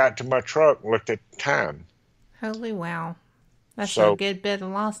when I got to my truck and looked at the time. Holy wow. That's So, a good bit of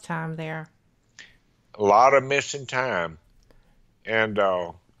lost time there. A lot of missing time. And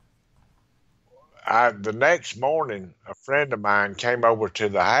the next morning, a friend of mine came over to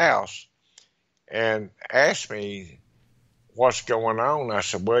the house and asked me what's going on. I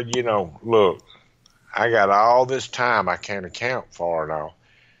said, well, look, I got all this time I can't account for and all,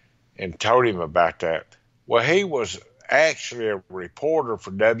 and told him about that. Well, he was actually a reporter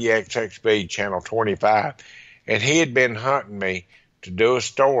for WXXB Channel 25, and he had been hunting me to do a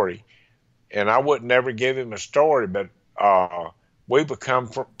story, and I would never give him a story, but we become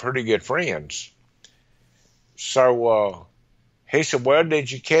pretty good friends. So he said, well, did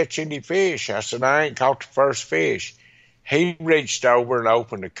you catch any fish? I said, I ain't caught the first fish. He reached over and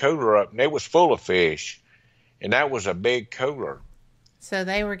opened the cooler up, and it was full of fish, and that was a big cooler. So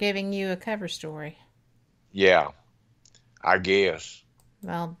they were giving you a cover story. Yeah, I guess.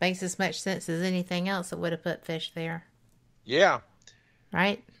 Well, makes as much sense as anything else that would have put fish there. Yeah.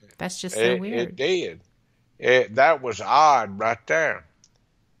 Right? That's just so weird. It did. That was odd right there.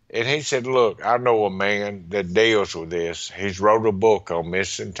 And he said, look, I know a man that deals with this. He's wrote a book on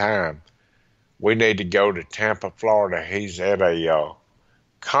missing time. We need to go to Tampa, Florida. He's at a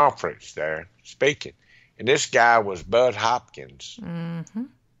conference there speaking. And this guy was Bud Hopkins. Mm-hmm.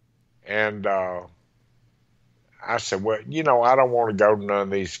 And I said, well, I don't want to go to none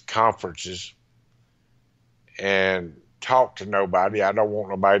of these conferences and talk to nobody. I don't want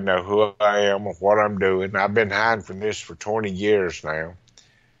nobody to know who I am or what I'm doing. I've been hiding from this for 20 years now.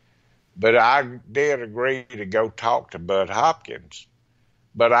 But I did agree to go talk to Bud Hopkins.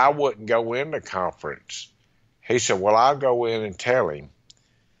 But I wouldn't go in the conference. He said, well, I'll go in and tell him.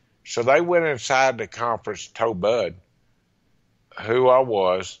 So they went inside the conference and told Bud who I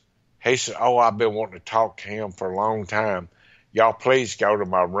was. He said, oh, I've been wanting to talk to him for a long time. Y'all please go to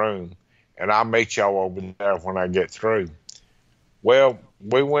my room, and I'll meet y'all over there when I get through. Well,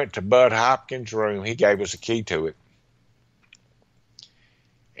 we went to Bud Hopkins' room. He gave us a key to it.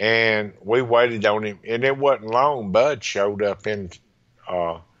 And we waited on him, and it wasn't long. Bud showed up to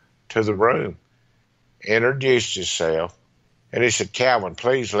the room, introduced himself, and he said, Calvin,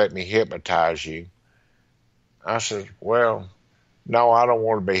 please let me hypnotize you. I said, well, no, I don't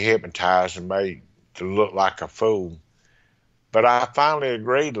want to be hypnotized and made to look like a fool. But I finally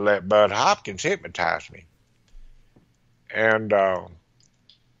agreed to let Bud Hopkins hypnotize me. And I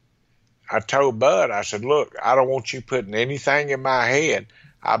told Bud, I said, look, I don't want you putting anything in my head.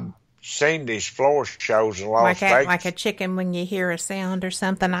 I've seen these floor shows in Las Vegas. Like a chicken when you hear a sound or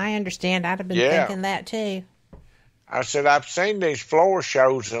something. I understand. I'd have been thinking that too. I said, I've seen these floor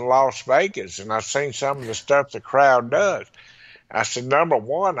shows in Las Vegas, and I've seen some of the stuff the crowd does. I said, number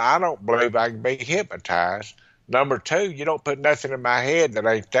one, I don't believe I can be hypnotized. Number two, you don't put nothing in my head that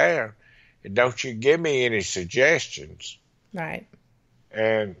ain't there. And don't you give me any suggestions. Right.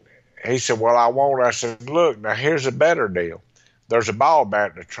 And he said, well, I won't. I said, look, now here's a better deal. There's a ball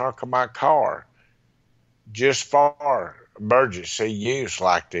bat in the trunk of my car just for emergency use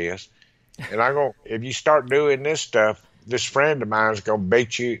like this. And if you start doing this stuff, this friend of mine is going to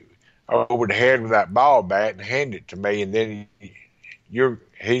beat you over the head with that ball bat and hand it to me, and then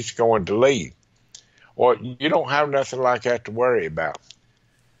he's going to leave. Well, you don't have nothing like that to worry about.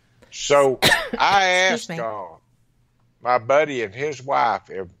 So I asked my buddy and his wife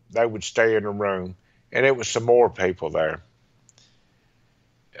if they would stay in the room, and it was some more people there.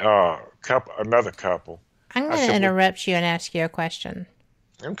 Another couple. I'm going to interrupt you and ask you a question.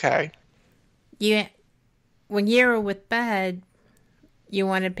 Okay. When you were with Bud, you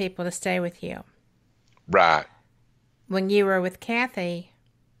wanted people to stay with you. Right. When you were with Kathy,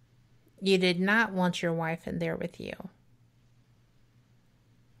 you did not want your wife in there with you.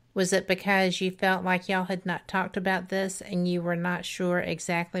 Was it because you felt like y'all had not talked about this and you were not sure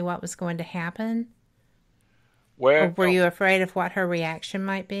exactly what was going to happen? Well, or were you afraid of what her reaction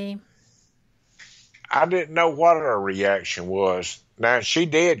might be? I didn't know what her reaction was. Now, she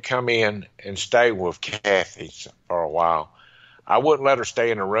did come in and stay with Kathy for a while. I wouldn't let her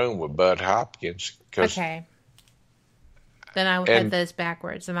stay in a room with Bud Hopkins. Okay. Then I had those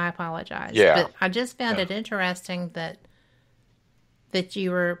backwards, and I apologize. Yeah. But I just found it interesting that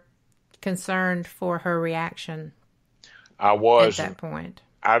you were concerned for her reaction. I was. At that point.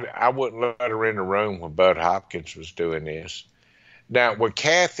 I wouldn't let her in the room when Bud Hopkins was doing this. Now, with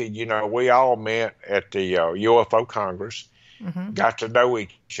Kathy, we all met at the UFO Congress, got to know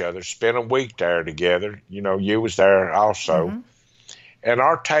each other, spent a week there together. You know, you was there also. And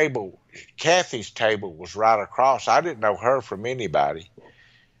our table, Kathy's table, was right across. I didn't know her from anybody.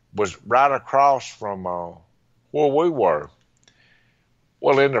 Was right across from where we were.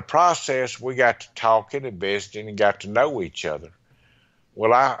 Well, in the process, we got to talking and visiting and got to know each other.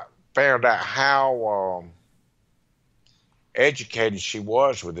 Well, I found out how educated she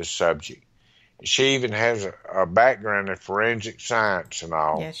was with this subject. She even has a background in forensic science and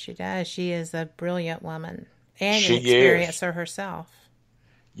all. Yes, she does. She is a brilliant woman and She an experiencer herself.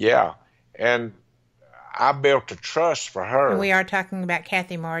 Yeah, and I built a trust for her. And we are talking about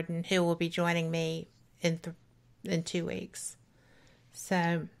Kathy Martin, who will be joining me in 2 weeks.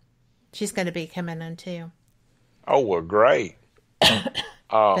 So she's going to be coming on too. Oh, well, great.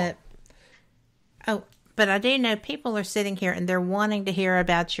 But I do know people are sitting here and they're wanting to hear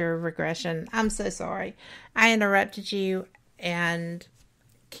about your regression. I'm so sorry. I interrupted you. And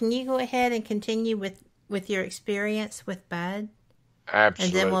can you go ahead and continue with your experience with Bud?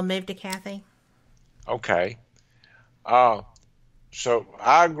 Absolutely. And then we'll move to Kathy. Okay. So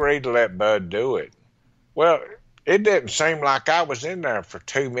I agreed to let Bud do it. Well, it didn't seem like I was in there for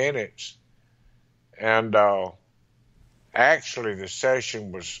 2 minutes. And actually, the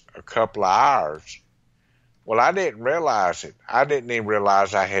session was a couple of hours. Well, I didn't realize it. I didn't even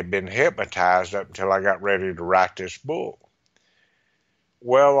realize I had been hypnotized up until I got ready to write this book.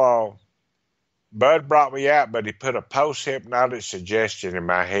 Well, Bud brought me out, but he put a post-hypnotic suggestion in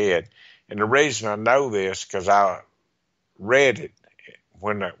my head. And the reason I know this, because I read it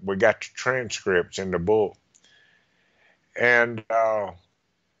when we got the transcripts in the book. And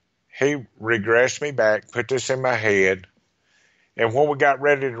he regressed me back, put this in my head. And when we got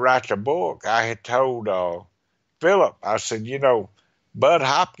ready to write the book, I had told Philip, I said, you know, Bud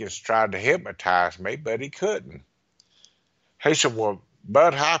Hopkins tried to hypnotize me, but he couldn't. He said, well,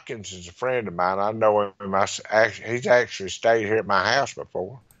 Bud Hopkins is a friend of mine. I know him. He's actually stayed here at my house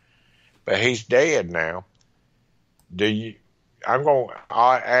before, but he's dead now. I'm going to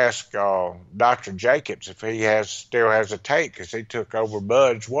ask Dr. Jacobs if he still has a tape, because he took over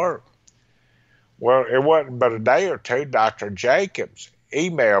Bud's work. Well, it wasn't but a day or two. Dr. Jacobs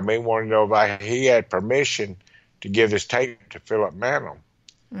emailed me, wanting to know if he had permission to give this tape to Philip Mantle.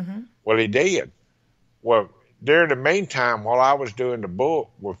 Well, he did. Well, during the meantime, while I was doing the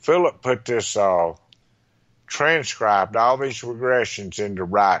book, Philip put this transcribed all these regressions into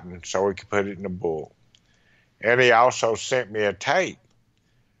writing so he could put it in the book. And he also sent me a tape.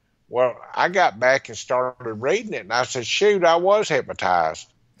 Well, I got back and started reading it, and I said, shoot, I was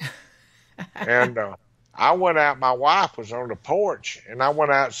hypnotized. And I went out, my wife was on the porch, and I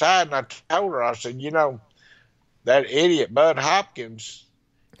went outside and I told her, I said, you know, that idiot Bud Hopkins,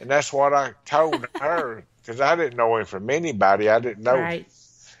 and that's what I told her, because I didn't know him from anybody. I didn't know. Right.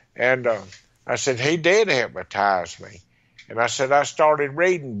 And I said, he did hypnotize me. And I said, I started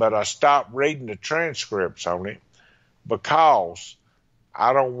reading, but I stopped reading the transcripts on it because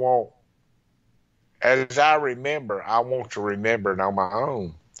I don't want, as I remember, I want to remember it on my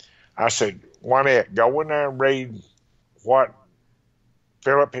own. I said, Juanette, go in there and read what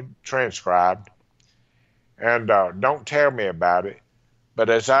Philip had transcribed, and don't tell me about it. But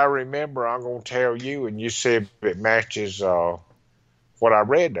as I remember, I'm going to tell you, and you see if it matches what I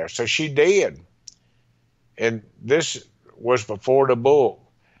read there. So she did. And this was before the book.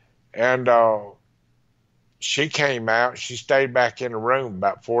 And she came out. She stayed back in the room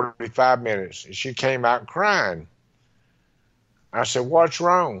about 45 minutes. And she came out crying. I said, what's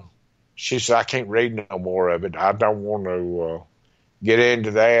wrong? She said, I can't read no more of it. I don't want to get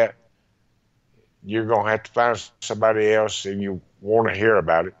into that. You're going to have to find somebody else if you want to hear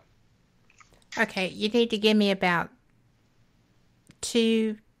about it. Okay, you need to give me about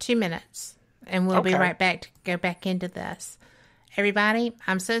two minutes, and we'll be right back to go back into this. Everybody,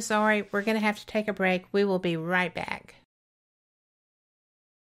 I'm so sorry. We're going to have to take a break. We will be right back.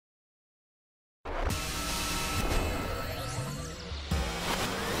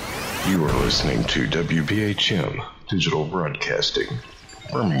 You are listening to WBHM Digital Broadcasting,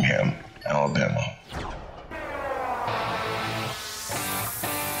 Birmingham, Alabama.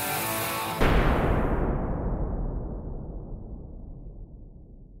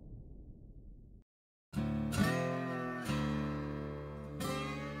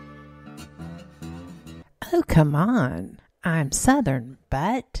 Oh, come on. I'm Southern,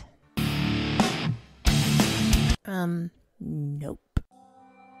 but... Nope.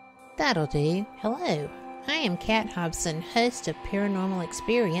 That'll do. Hello. I am Kat Hobson, host of Paranormal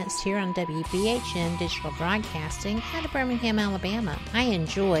Experience here on WBHM Digital Broadcasting out of Birmingham, Alabama. I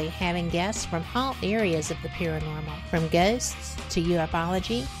enjoy having guests from all areas of the paranormal, from ghosts to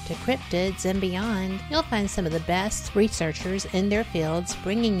ufology to cryptids and beyond. You'll find some of the best researchers in their fields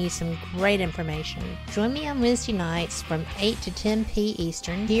bringing you some great information. Join me on Wednesday nights from 8 to 10 p.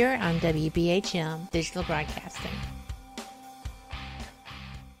 Eastern here on WBHM Digital Broadcasting.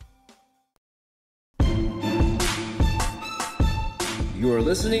 You are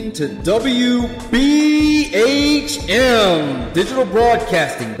listening to WBHM Digital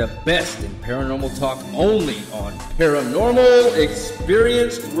Broadcasting, the best in paranormal talk only on Paranormal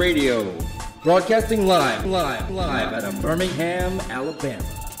Experience Radio. Broadcasting live out of Birmingham, Alabama.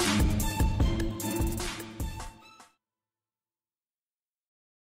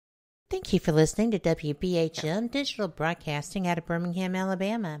 Thank you for listening to WBHM Digital Broadcasting out of Birmingham,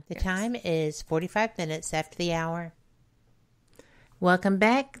 Alabama. The time is 45 minutes after the hour. Welcome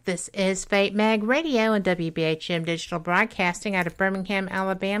back. This is Fate Mag Radio and WBHM Digital Broadcasting out of Birmingham,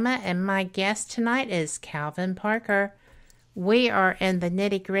 Alabama, and my guest tonight is Calvin Parker. We are in the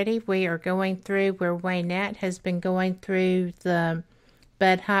nitty-gritty. We are going through where Waynette has been going through the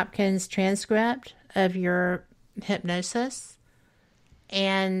Bud Hopkins transcript of your hypnosis,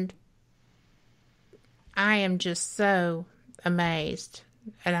 and I am just so amazed.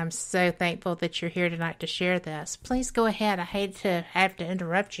 And I'm so thankful that you're here tonight to share this. Please go ahead. I hate to have to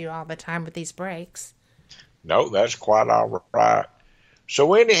interrupt you all the time with these breaks. No, that's quite all right.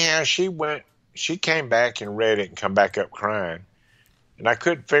 So anyhow, she came back and read it and come back up crying. And I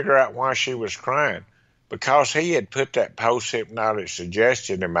couldn't figure out why she was crying. Because he had put that post-hypnotic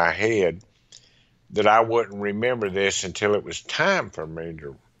suggestion in my head that I wouldn't remember this until it was time for me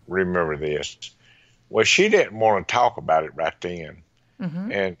to remember this. Well, she didn't want to talk about it right then.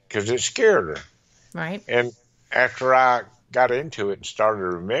 Mm-hmm. And because it scared her. Right. And after I got into it and started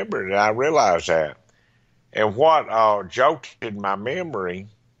remembering it, I realized that. And what jolted my memory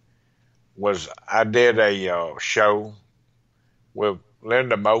was I did a show with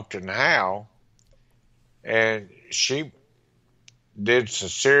Linda Moulton Howe, and she did some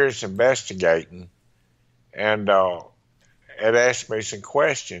serious investigating and it asked me some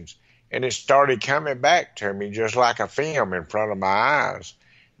questions. And it started coming back to me just like a film in front of my eyes.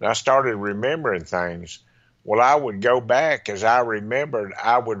 And I started remembering things. Well, I would go back as I remembered.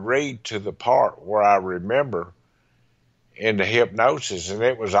 I would read to the part where I remember in the hypnosis, and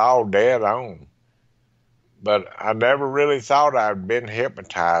it was all dead on. But I never really thought I'd been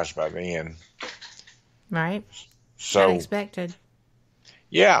hypnotized by then. Right. So unexpected.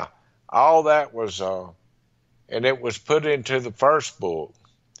 Yeah. All that was, and it was put into the first book.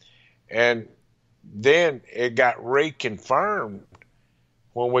 And then it got reconfirmed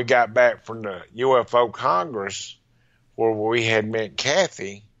when we got back from the UFO Congress where we had met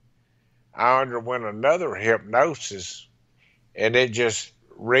Kathy. I underwent another hypnosis, and it just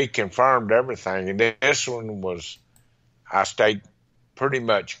reconfirmed everything. And this one was, I stayed pretty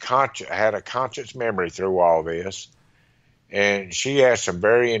much conscious, had a conscious memory through all this. And she asked some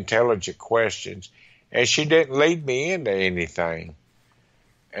very intelligent questions, and she didn't lead me into anything.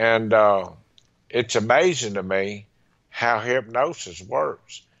 And it's amazing to me how hypnosis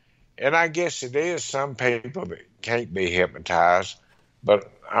works. And I guess it is some people that can't be hypnotized, but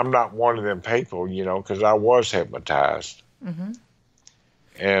I'm not one of them people, because I was hypnotized. Mm-hmm.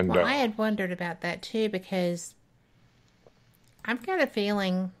 And well, I had wondered about that too, because I've got a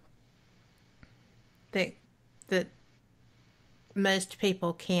feeling that most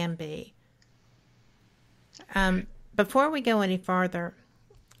people can be. Before we go any farther,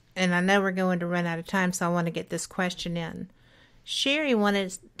 and I know we're going to run out of time, so I want to get this question in. Sherry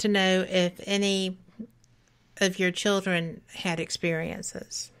wanted to know if any of your children had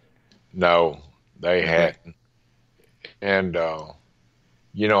experiences. No, they hadn't. And,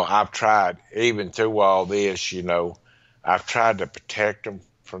 I've tried, even through all this, I've tried to protect them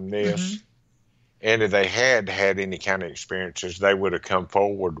from this. Mm-hmm. And if they had any kind of experiences, they would have come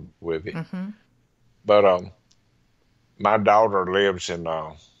forward with it. Mm-hmm. But my daughter lives in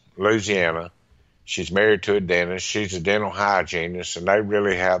Louisiana. She's married to a dentist. She's a dental hygienist, and they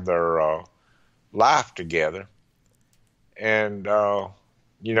really have their life together. And,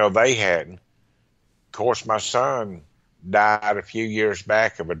 they hadn't. Of course, my son died a few years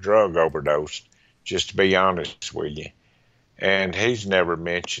back of a drug overdose, just to be honest with you. And he's never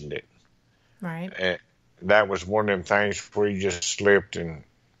mentioned it. Right. And that was one of them things where he just slipped and,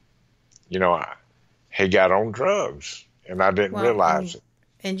 he got on drugs, and I didn't realize it.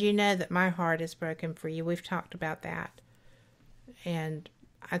 And you know that my heart is broken for you. We've talked about that. And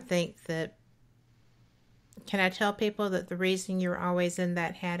I think that can I tell people that the reason you're always in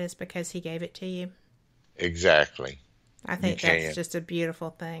that hat is because he gave it to you? Exactly. I think that's just a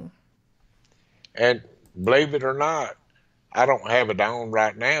beautiful thing. And believe it or not, I don't have it on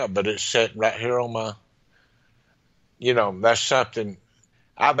right now, but it's sitting right here on my, that's something.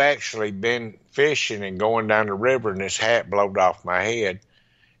 I've actually been fishing and going down the river, and this hat blowed off my head.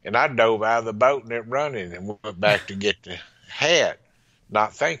 And I dove out of the boat and it running and went back to get the hat,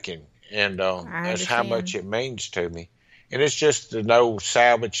 not thinking. And that's how much it means to me. And it's just an old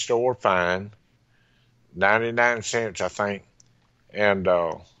salvage store find, 99 cents, I think. And,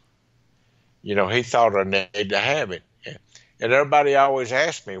 he thought I needed to have it. And everybody always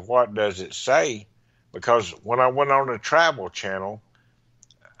asks me, what does it say? Because when I went on the Travel Channel,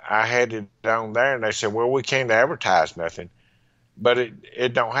 I had it down there, and they said, well, we can't advertise nothing. But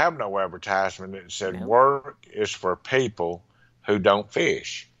it don't have no advertisement. It said, work is for people who don't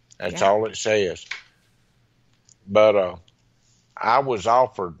fish. That's all it says. But I was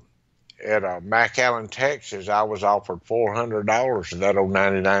offered, at McAllen, Texas, I was offered $400 for that old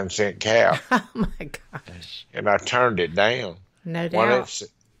 99-cent cap. Oh, my gosh. And I turned it down. No doubt.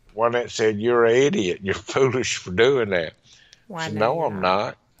 One that said, you're an idiot. You're foolish for doing that. Why said, no, I'm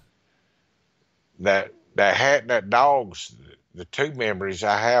not. That hat and that dog's, the two memories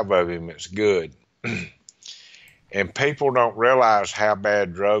I have of him, it's good. And people don't realize how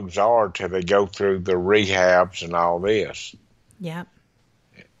bad drugs are till they go through the rehabs and all this. Yep.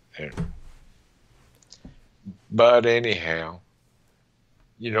 But anyhow,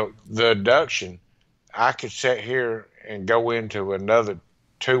 the abduction, I could sit here and go into another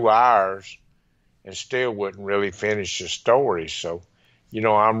 2 hours and still wouldn't really finish the story. So,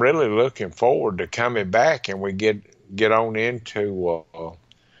 I'm really looking forward to coming back and we get on into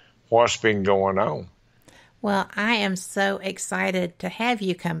what's been going on. Well, I am so excited to have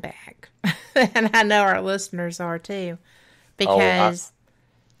you come back. And I know our listeners are too. Because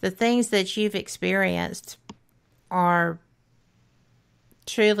the things that you've experienced are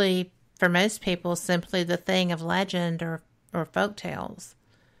truly, for most people, simply the thing of legend or folk tales.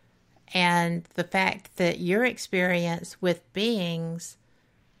 And the fact that your experience with beings,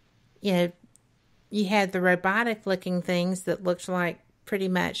 you had the robotic looking things that looked like pretty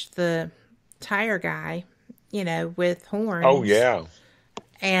much the tire guy, with horns. Oh, yeah.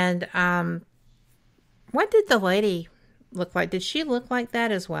 And what did the lady look like? Did she look like that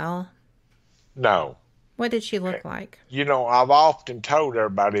as well? No. What did she look like? I've often told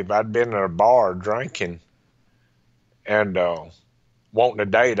everybody if I'd been in a bar drinking and wanting a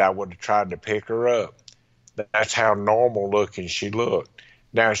date, I would have tried to pick her up. That's how normal looking she looked.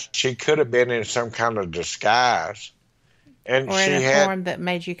 Now, she could have been in some kind of disguise. And or in a form that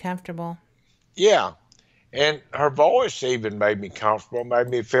made you comfortable. Yeah. And her voice even made me comfortable, made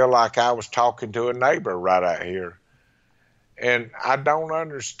me feel like I was talking to a neighbor right out here. And I don't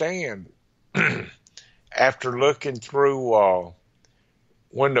understand. After looking through,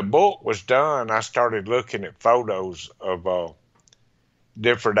 when the book was done, I started looking at photos of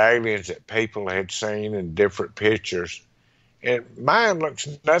different aliens that people had seen and different pictures. And mine looks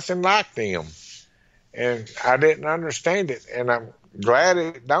nothing like them. And I didn't understand it. And I'm glad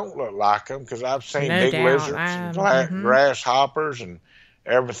it don't look like them because I've seen big lizards and grasshoppers and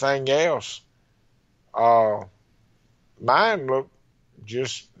everything else. Mine looked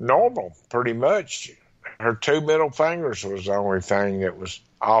just normal, pretty much. Her two middle fingers was the only thing that was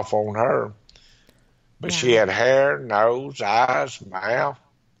off on her. But she had hair, nose, eyes, mouth.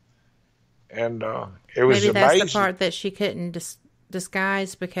 And it was Maybe amazing. That's the part that she couldn't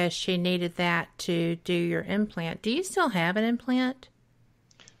disguise because she needed that to do your implant. Do you still have an implant?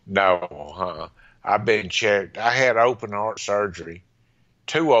 No, I've been checked. I had open heart surgery,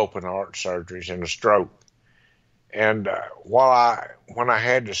 2 open heart surgeries and a stroke. And when I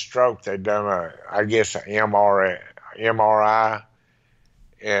had the stroke, they done an MRI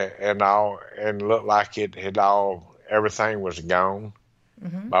and all, and looked like it had everything was gone.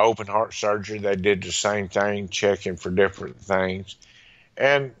 Mm-hmm. My open heart surgery, they did the same thing, checking for different things.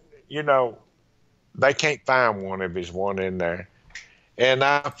 And, they can't find one if there's one in there. And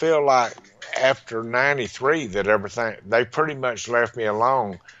I feel like after 93 that everything, they pretty much left me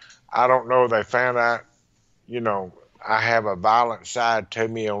alone. I don't know if they found out, I have a violent side to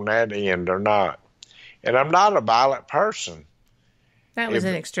me on that end or not. And I'm not a violent person. That was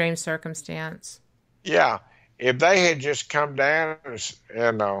an extreme circumstance. Yeah. If they had just come down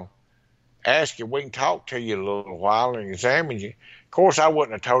and asked you, we can talk to you a little while and examine you. Of course, I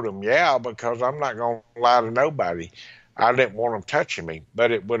wouldn't have told them, because I'm not going to lie to nobody. I didn't want them touching me,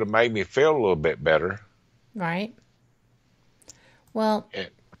 but it would have made me feel a little bit better. Right. Well,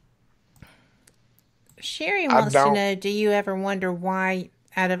 Sherry wants to know, do you ever wonder why,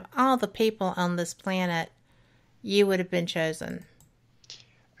 out of all the people on this planet, you would have been chosen?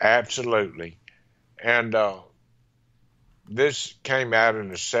 Absolutely. And this came out in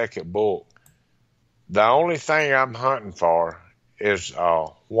the second book. The only thing I'm hunting for is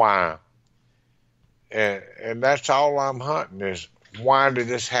why. And that's all I'm hunting is, why did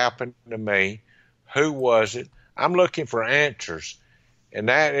this happen to me? Who was it? I'm looking for answers. And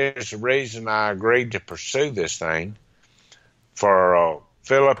that is the reason I agreed to pursue this thing for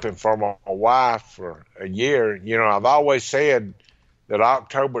Philip and for my wife for a year. You know, I've always said that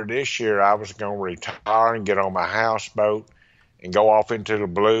October this year I was going to retire and get on my houseboat and go off into the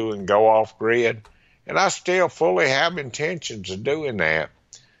blue and go off grid. And I still fully have intentions of doing that.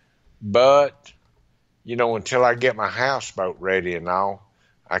 But, you know, until I get my houseboat ready and all,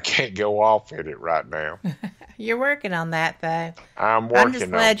 I can't go off in it right now. You're working on that, though. I'm working on it. I'm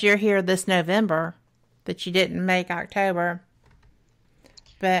just glad you're here this November, that you didn't make October.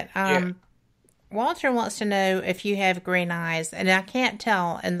 But Walter wants to know if you have green eyes. And I can't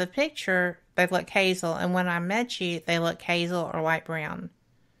tell. In the picture, they look hazel. And when I met you, they look hazel or light brown.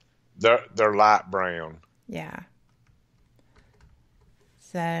 They're light brown. Yeah.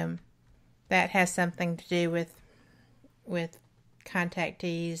 So that has something to do with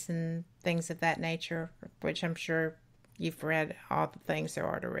contactees and things of that nature, which I'm sure you've read all the things there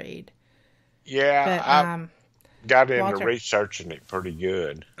are to read. Yeah, but, I got into Walter, researching it pretty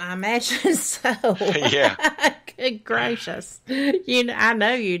good. I imagine so. Yeah. Good gracious. I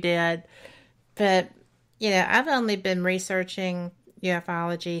know you did. But, I've only been researching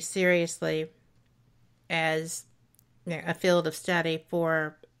ufology seriously as a field of study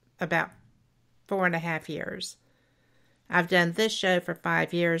for about 4.5 years. I've done this show for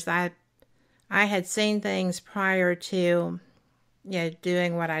 5 years. I had seen things prior to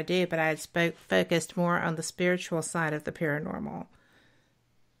doing what I do, but I had focused more on the spiritual side of the paranormal.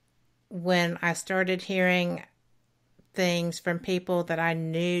 When I started hearing things from people that I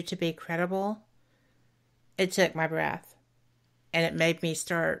knew to be credible, it took my breath. And it made me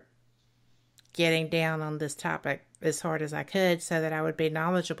start getting down on this topic as hard as I could so that I would be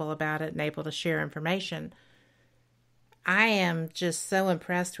knowledgeable about it and able to share information. I am just so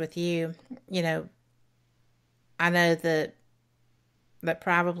impressed with you. I know that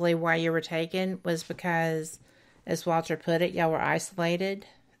probably why you were taken was because, as Walter put it, y'all were isolated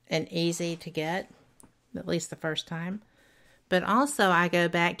and easy to get, at least the first time. But also I go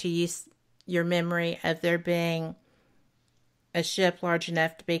back to your memory of there being a ship large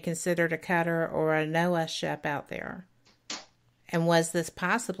enough to be considered a cutter or a NOAA ship out there. And was this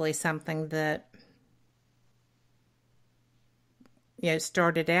possibly something that,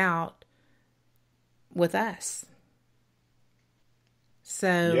 started out with us?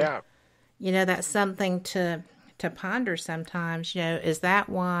 So, yeah. That's something to ponder sometimes. Is that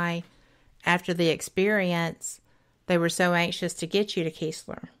why, after the experience, they were so anxious to get you to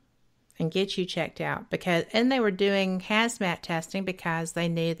Keesler and get you checked out? And they were doing hazmat testing because they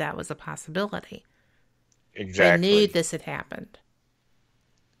knew that was a possibility. Exactly. They knew this had happened.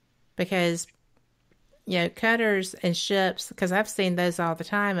 Because, cutters and ships, because I've seen those all the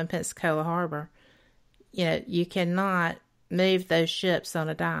time in Pensacola Harbor, you cannot move those ships on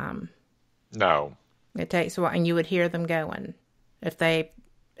a dime. No. It takes a while, and you would hear them going if they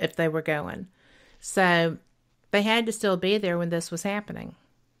were going. So they had to still be there when this was happening.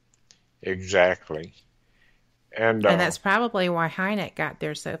 Exactly. And that's probably why Hynek got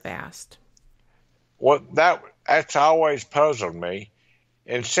there so fast. Well, that's always puzzled me.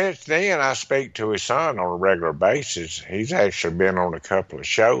 And since then, I speak to his son on a regular basis. He's actually been on a couple of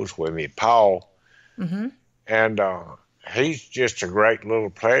shows with me, Paul. Mm-hmm. And he's just a great little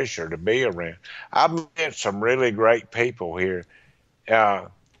pleasure to be around. I've met some really great people here. There's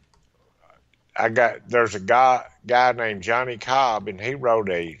a guy named Johnny Cobb, and he wrote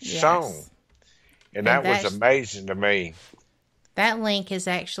a song. And that was amazing to me. That link is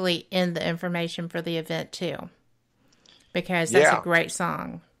actually in the information for the event, too. Because that's a great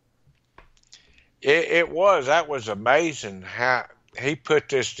song. It was. That was amazing how he put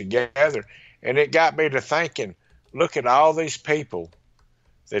this together. And it got me to thinking, look at all these people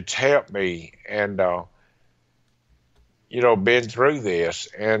that's helped me and, been through this.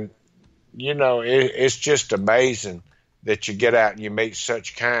 And, it's just amazing that you get out and you meet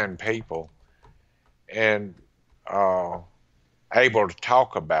such kind people and able to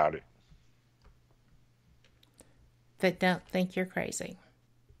talk about it. That don't think you're crazy.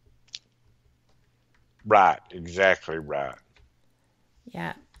 Right, exactly right.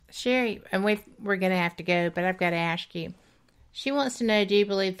 Yeah. Sherry, and we're going to have to go, but I've got to ask you, She wants to know, do you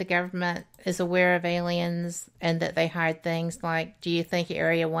believe the government is aware of aliens and that they hide things? Like, do you think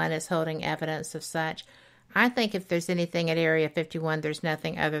Area 1 is holding evidence of such? I think if there's anything at Area 51, there's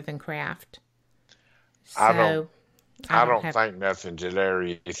nothing other than craft. So, I don't think nothing's at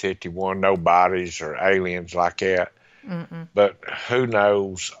Area 51, no bodies or aliens like that. Mm-mm. But who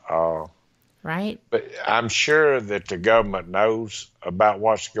knows? Right. But I'm sure that the government knows about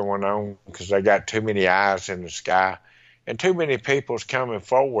what's going on because they got too many eyes in the sky. And too many people's coming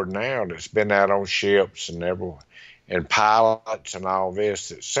forward now that's been out on ships and everywhere, and pilots and all this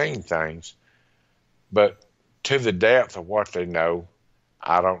that seen things. But to the depth of what they know,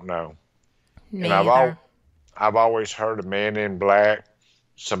 I don't know. Me and I've always heard of Men in Black.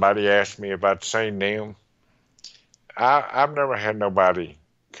 Somebody asked me if I'd seen them. I've never had nobody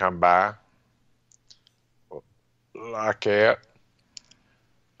come by like that.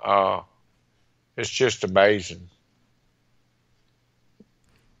 It's just amazing.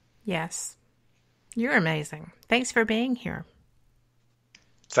 Yes. You're amazing. Thanks for being here.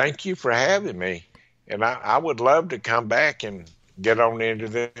 Thank you for having me. And I would love to come back and get on into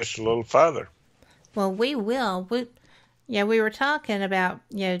this a little further. Well, we will. We were talking about,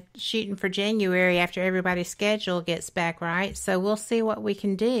 shooting for January after everybody's schedule gets back right. So we'll see what we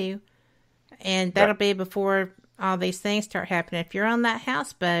can do. And that'll be before all these things start happening. If you're on that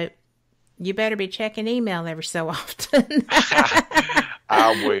houseboat, you better be checking email every so often.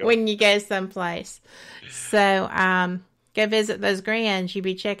 I will. When you go someplace. So go visit those grands. You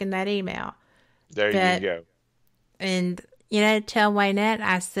be checking that email. There you go. And, tell Waynette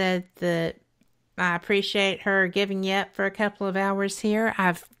I said that I appreciate her giving you up for a couple of hours here.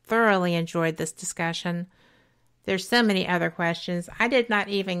 I've thoroughly enjoyed this discussion. There's so many other questions I did not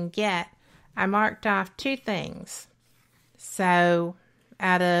even get. I marked off 2 things. So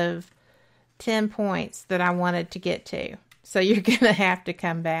out of 10 points that I wanted to get to. So you're going to have to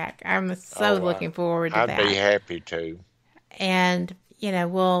come back. I'm so looking forward to that. I'd be happy to. And,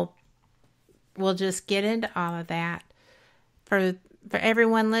 we'll just get into all of that. For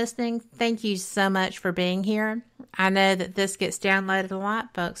everyone listening, thank you so much for being here. I know that this gets downloaded a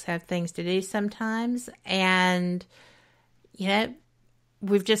lot. Folks have things to do sometimes. And,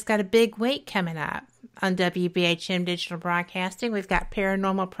 we've just got a big week coming up on WBHM Digital Broadcasting. We've got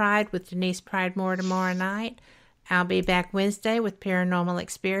Paranormal Pride with Denise Pridemore tomorrow night. I'll be back Wednesday with Paranormal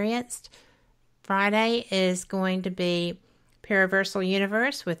Experienced. Friday is going to be Paraversal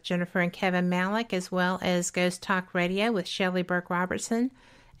Universe with Jennifer and Kevin Malik, as well as Ghost Talk Radio with Shelley Burke Robertson.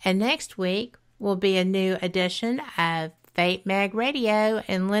 And next week will be a new edition of Fate Mag Radio,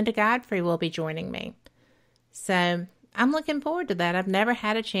 and Linda Godfrey will be joining me. So I'm looking forward to that. I've never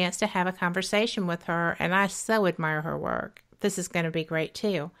had a chance to have a conversation with her, and I so admire her work. This is going to be great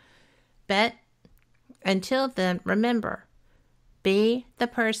too. But until then, remember, be the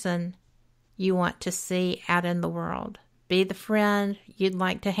person you want to see out in the world. Be the friend you'd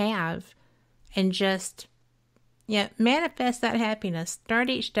like to have. And just, manifest that happiness. Start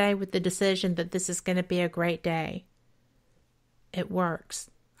each day with the decision that this is going to be a great day. It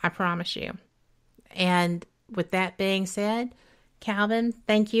works. I promise you. And with that being said, Calvin,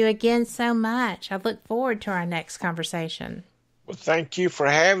 thank you again so much. I look forward to our next conversation. Well, thank you for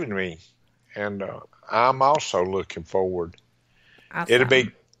having me. And I'm also looking forward.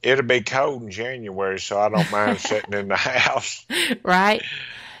 Awesome. It'll be cold in January, so I don't mind sitting in the house. Right?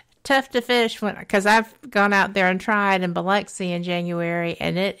 Tough to fish because I've gone out there and tried in Biloxi in January,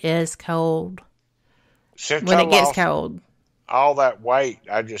 and it is cold. Since when it gets cold. All that weight,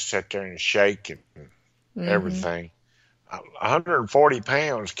 I just sit there and shake and everything. 140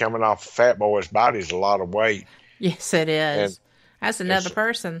 pounds coming off a fat boy's body is a lot of weight. Yes, it is. And that's another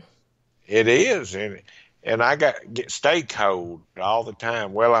person. It is, and I stay cold all the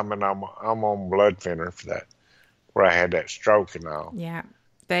time. Well, I'm on blood thinner for that, where I had that stroke and all. Yeah,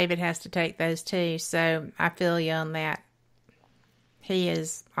 David has to take those too, so I feel you on that. He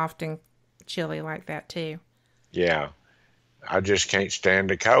is often chilly like that too. Yeah, I just can't stand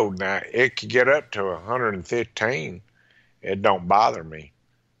the cold. Now it could get up to 115. It don't bother me.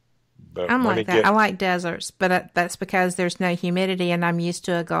 But I'm like that. I like deserts, but that's because there's no humidity, and I'm used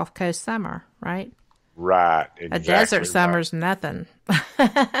to a Gulf Coast summer, right? Right. Exactly. A desert summer's nothing. But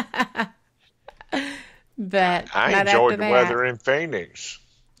I enjoyed the weather in Phoenix.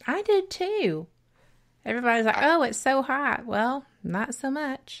 I did too. Everybody's like, "Oh, it's so hot." Well, not so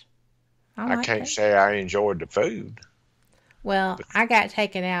much. I can't say I enjoyed the food. Well, I got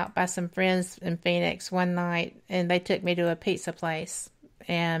taken out by some friends in Phoenix one night, and they took me to a pizza place,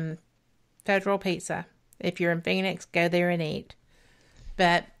 and Federal Pizza. If you're in Phoenix, go there and eat.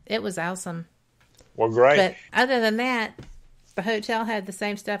 But it was awesome. Well, great. But other than that, The hotel had the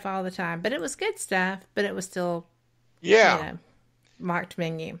same stuff all the time, but it was good stuff, but it was still, marked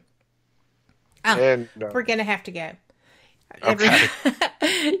menu. Oh, and, we're going to have to go. Okay.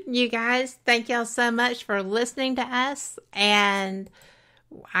 You guys, thank y'all so much for listening to us, and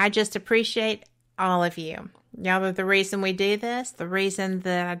I just appreciate all of you. Y'all are the reason we do this, the reason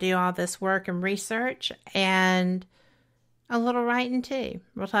that I do all this work and research, and a little writing too.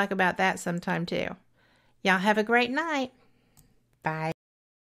 We'll talk about that sometime too. Y'all have a great night. Bye.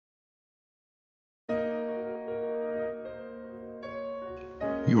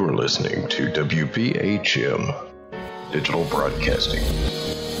 You are listening to WBHM Digital Broadcasting.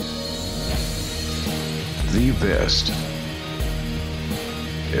 The best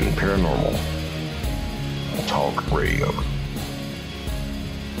in paranormal talk radio.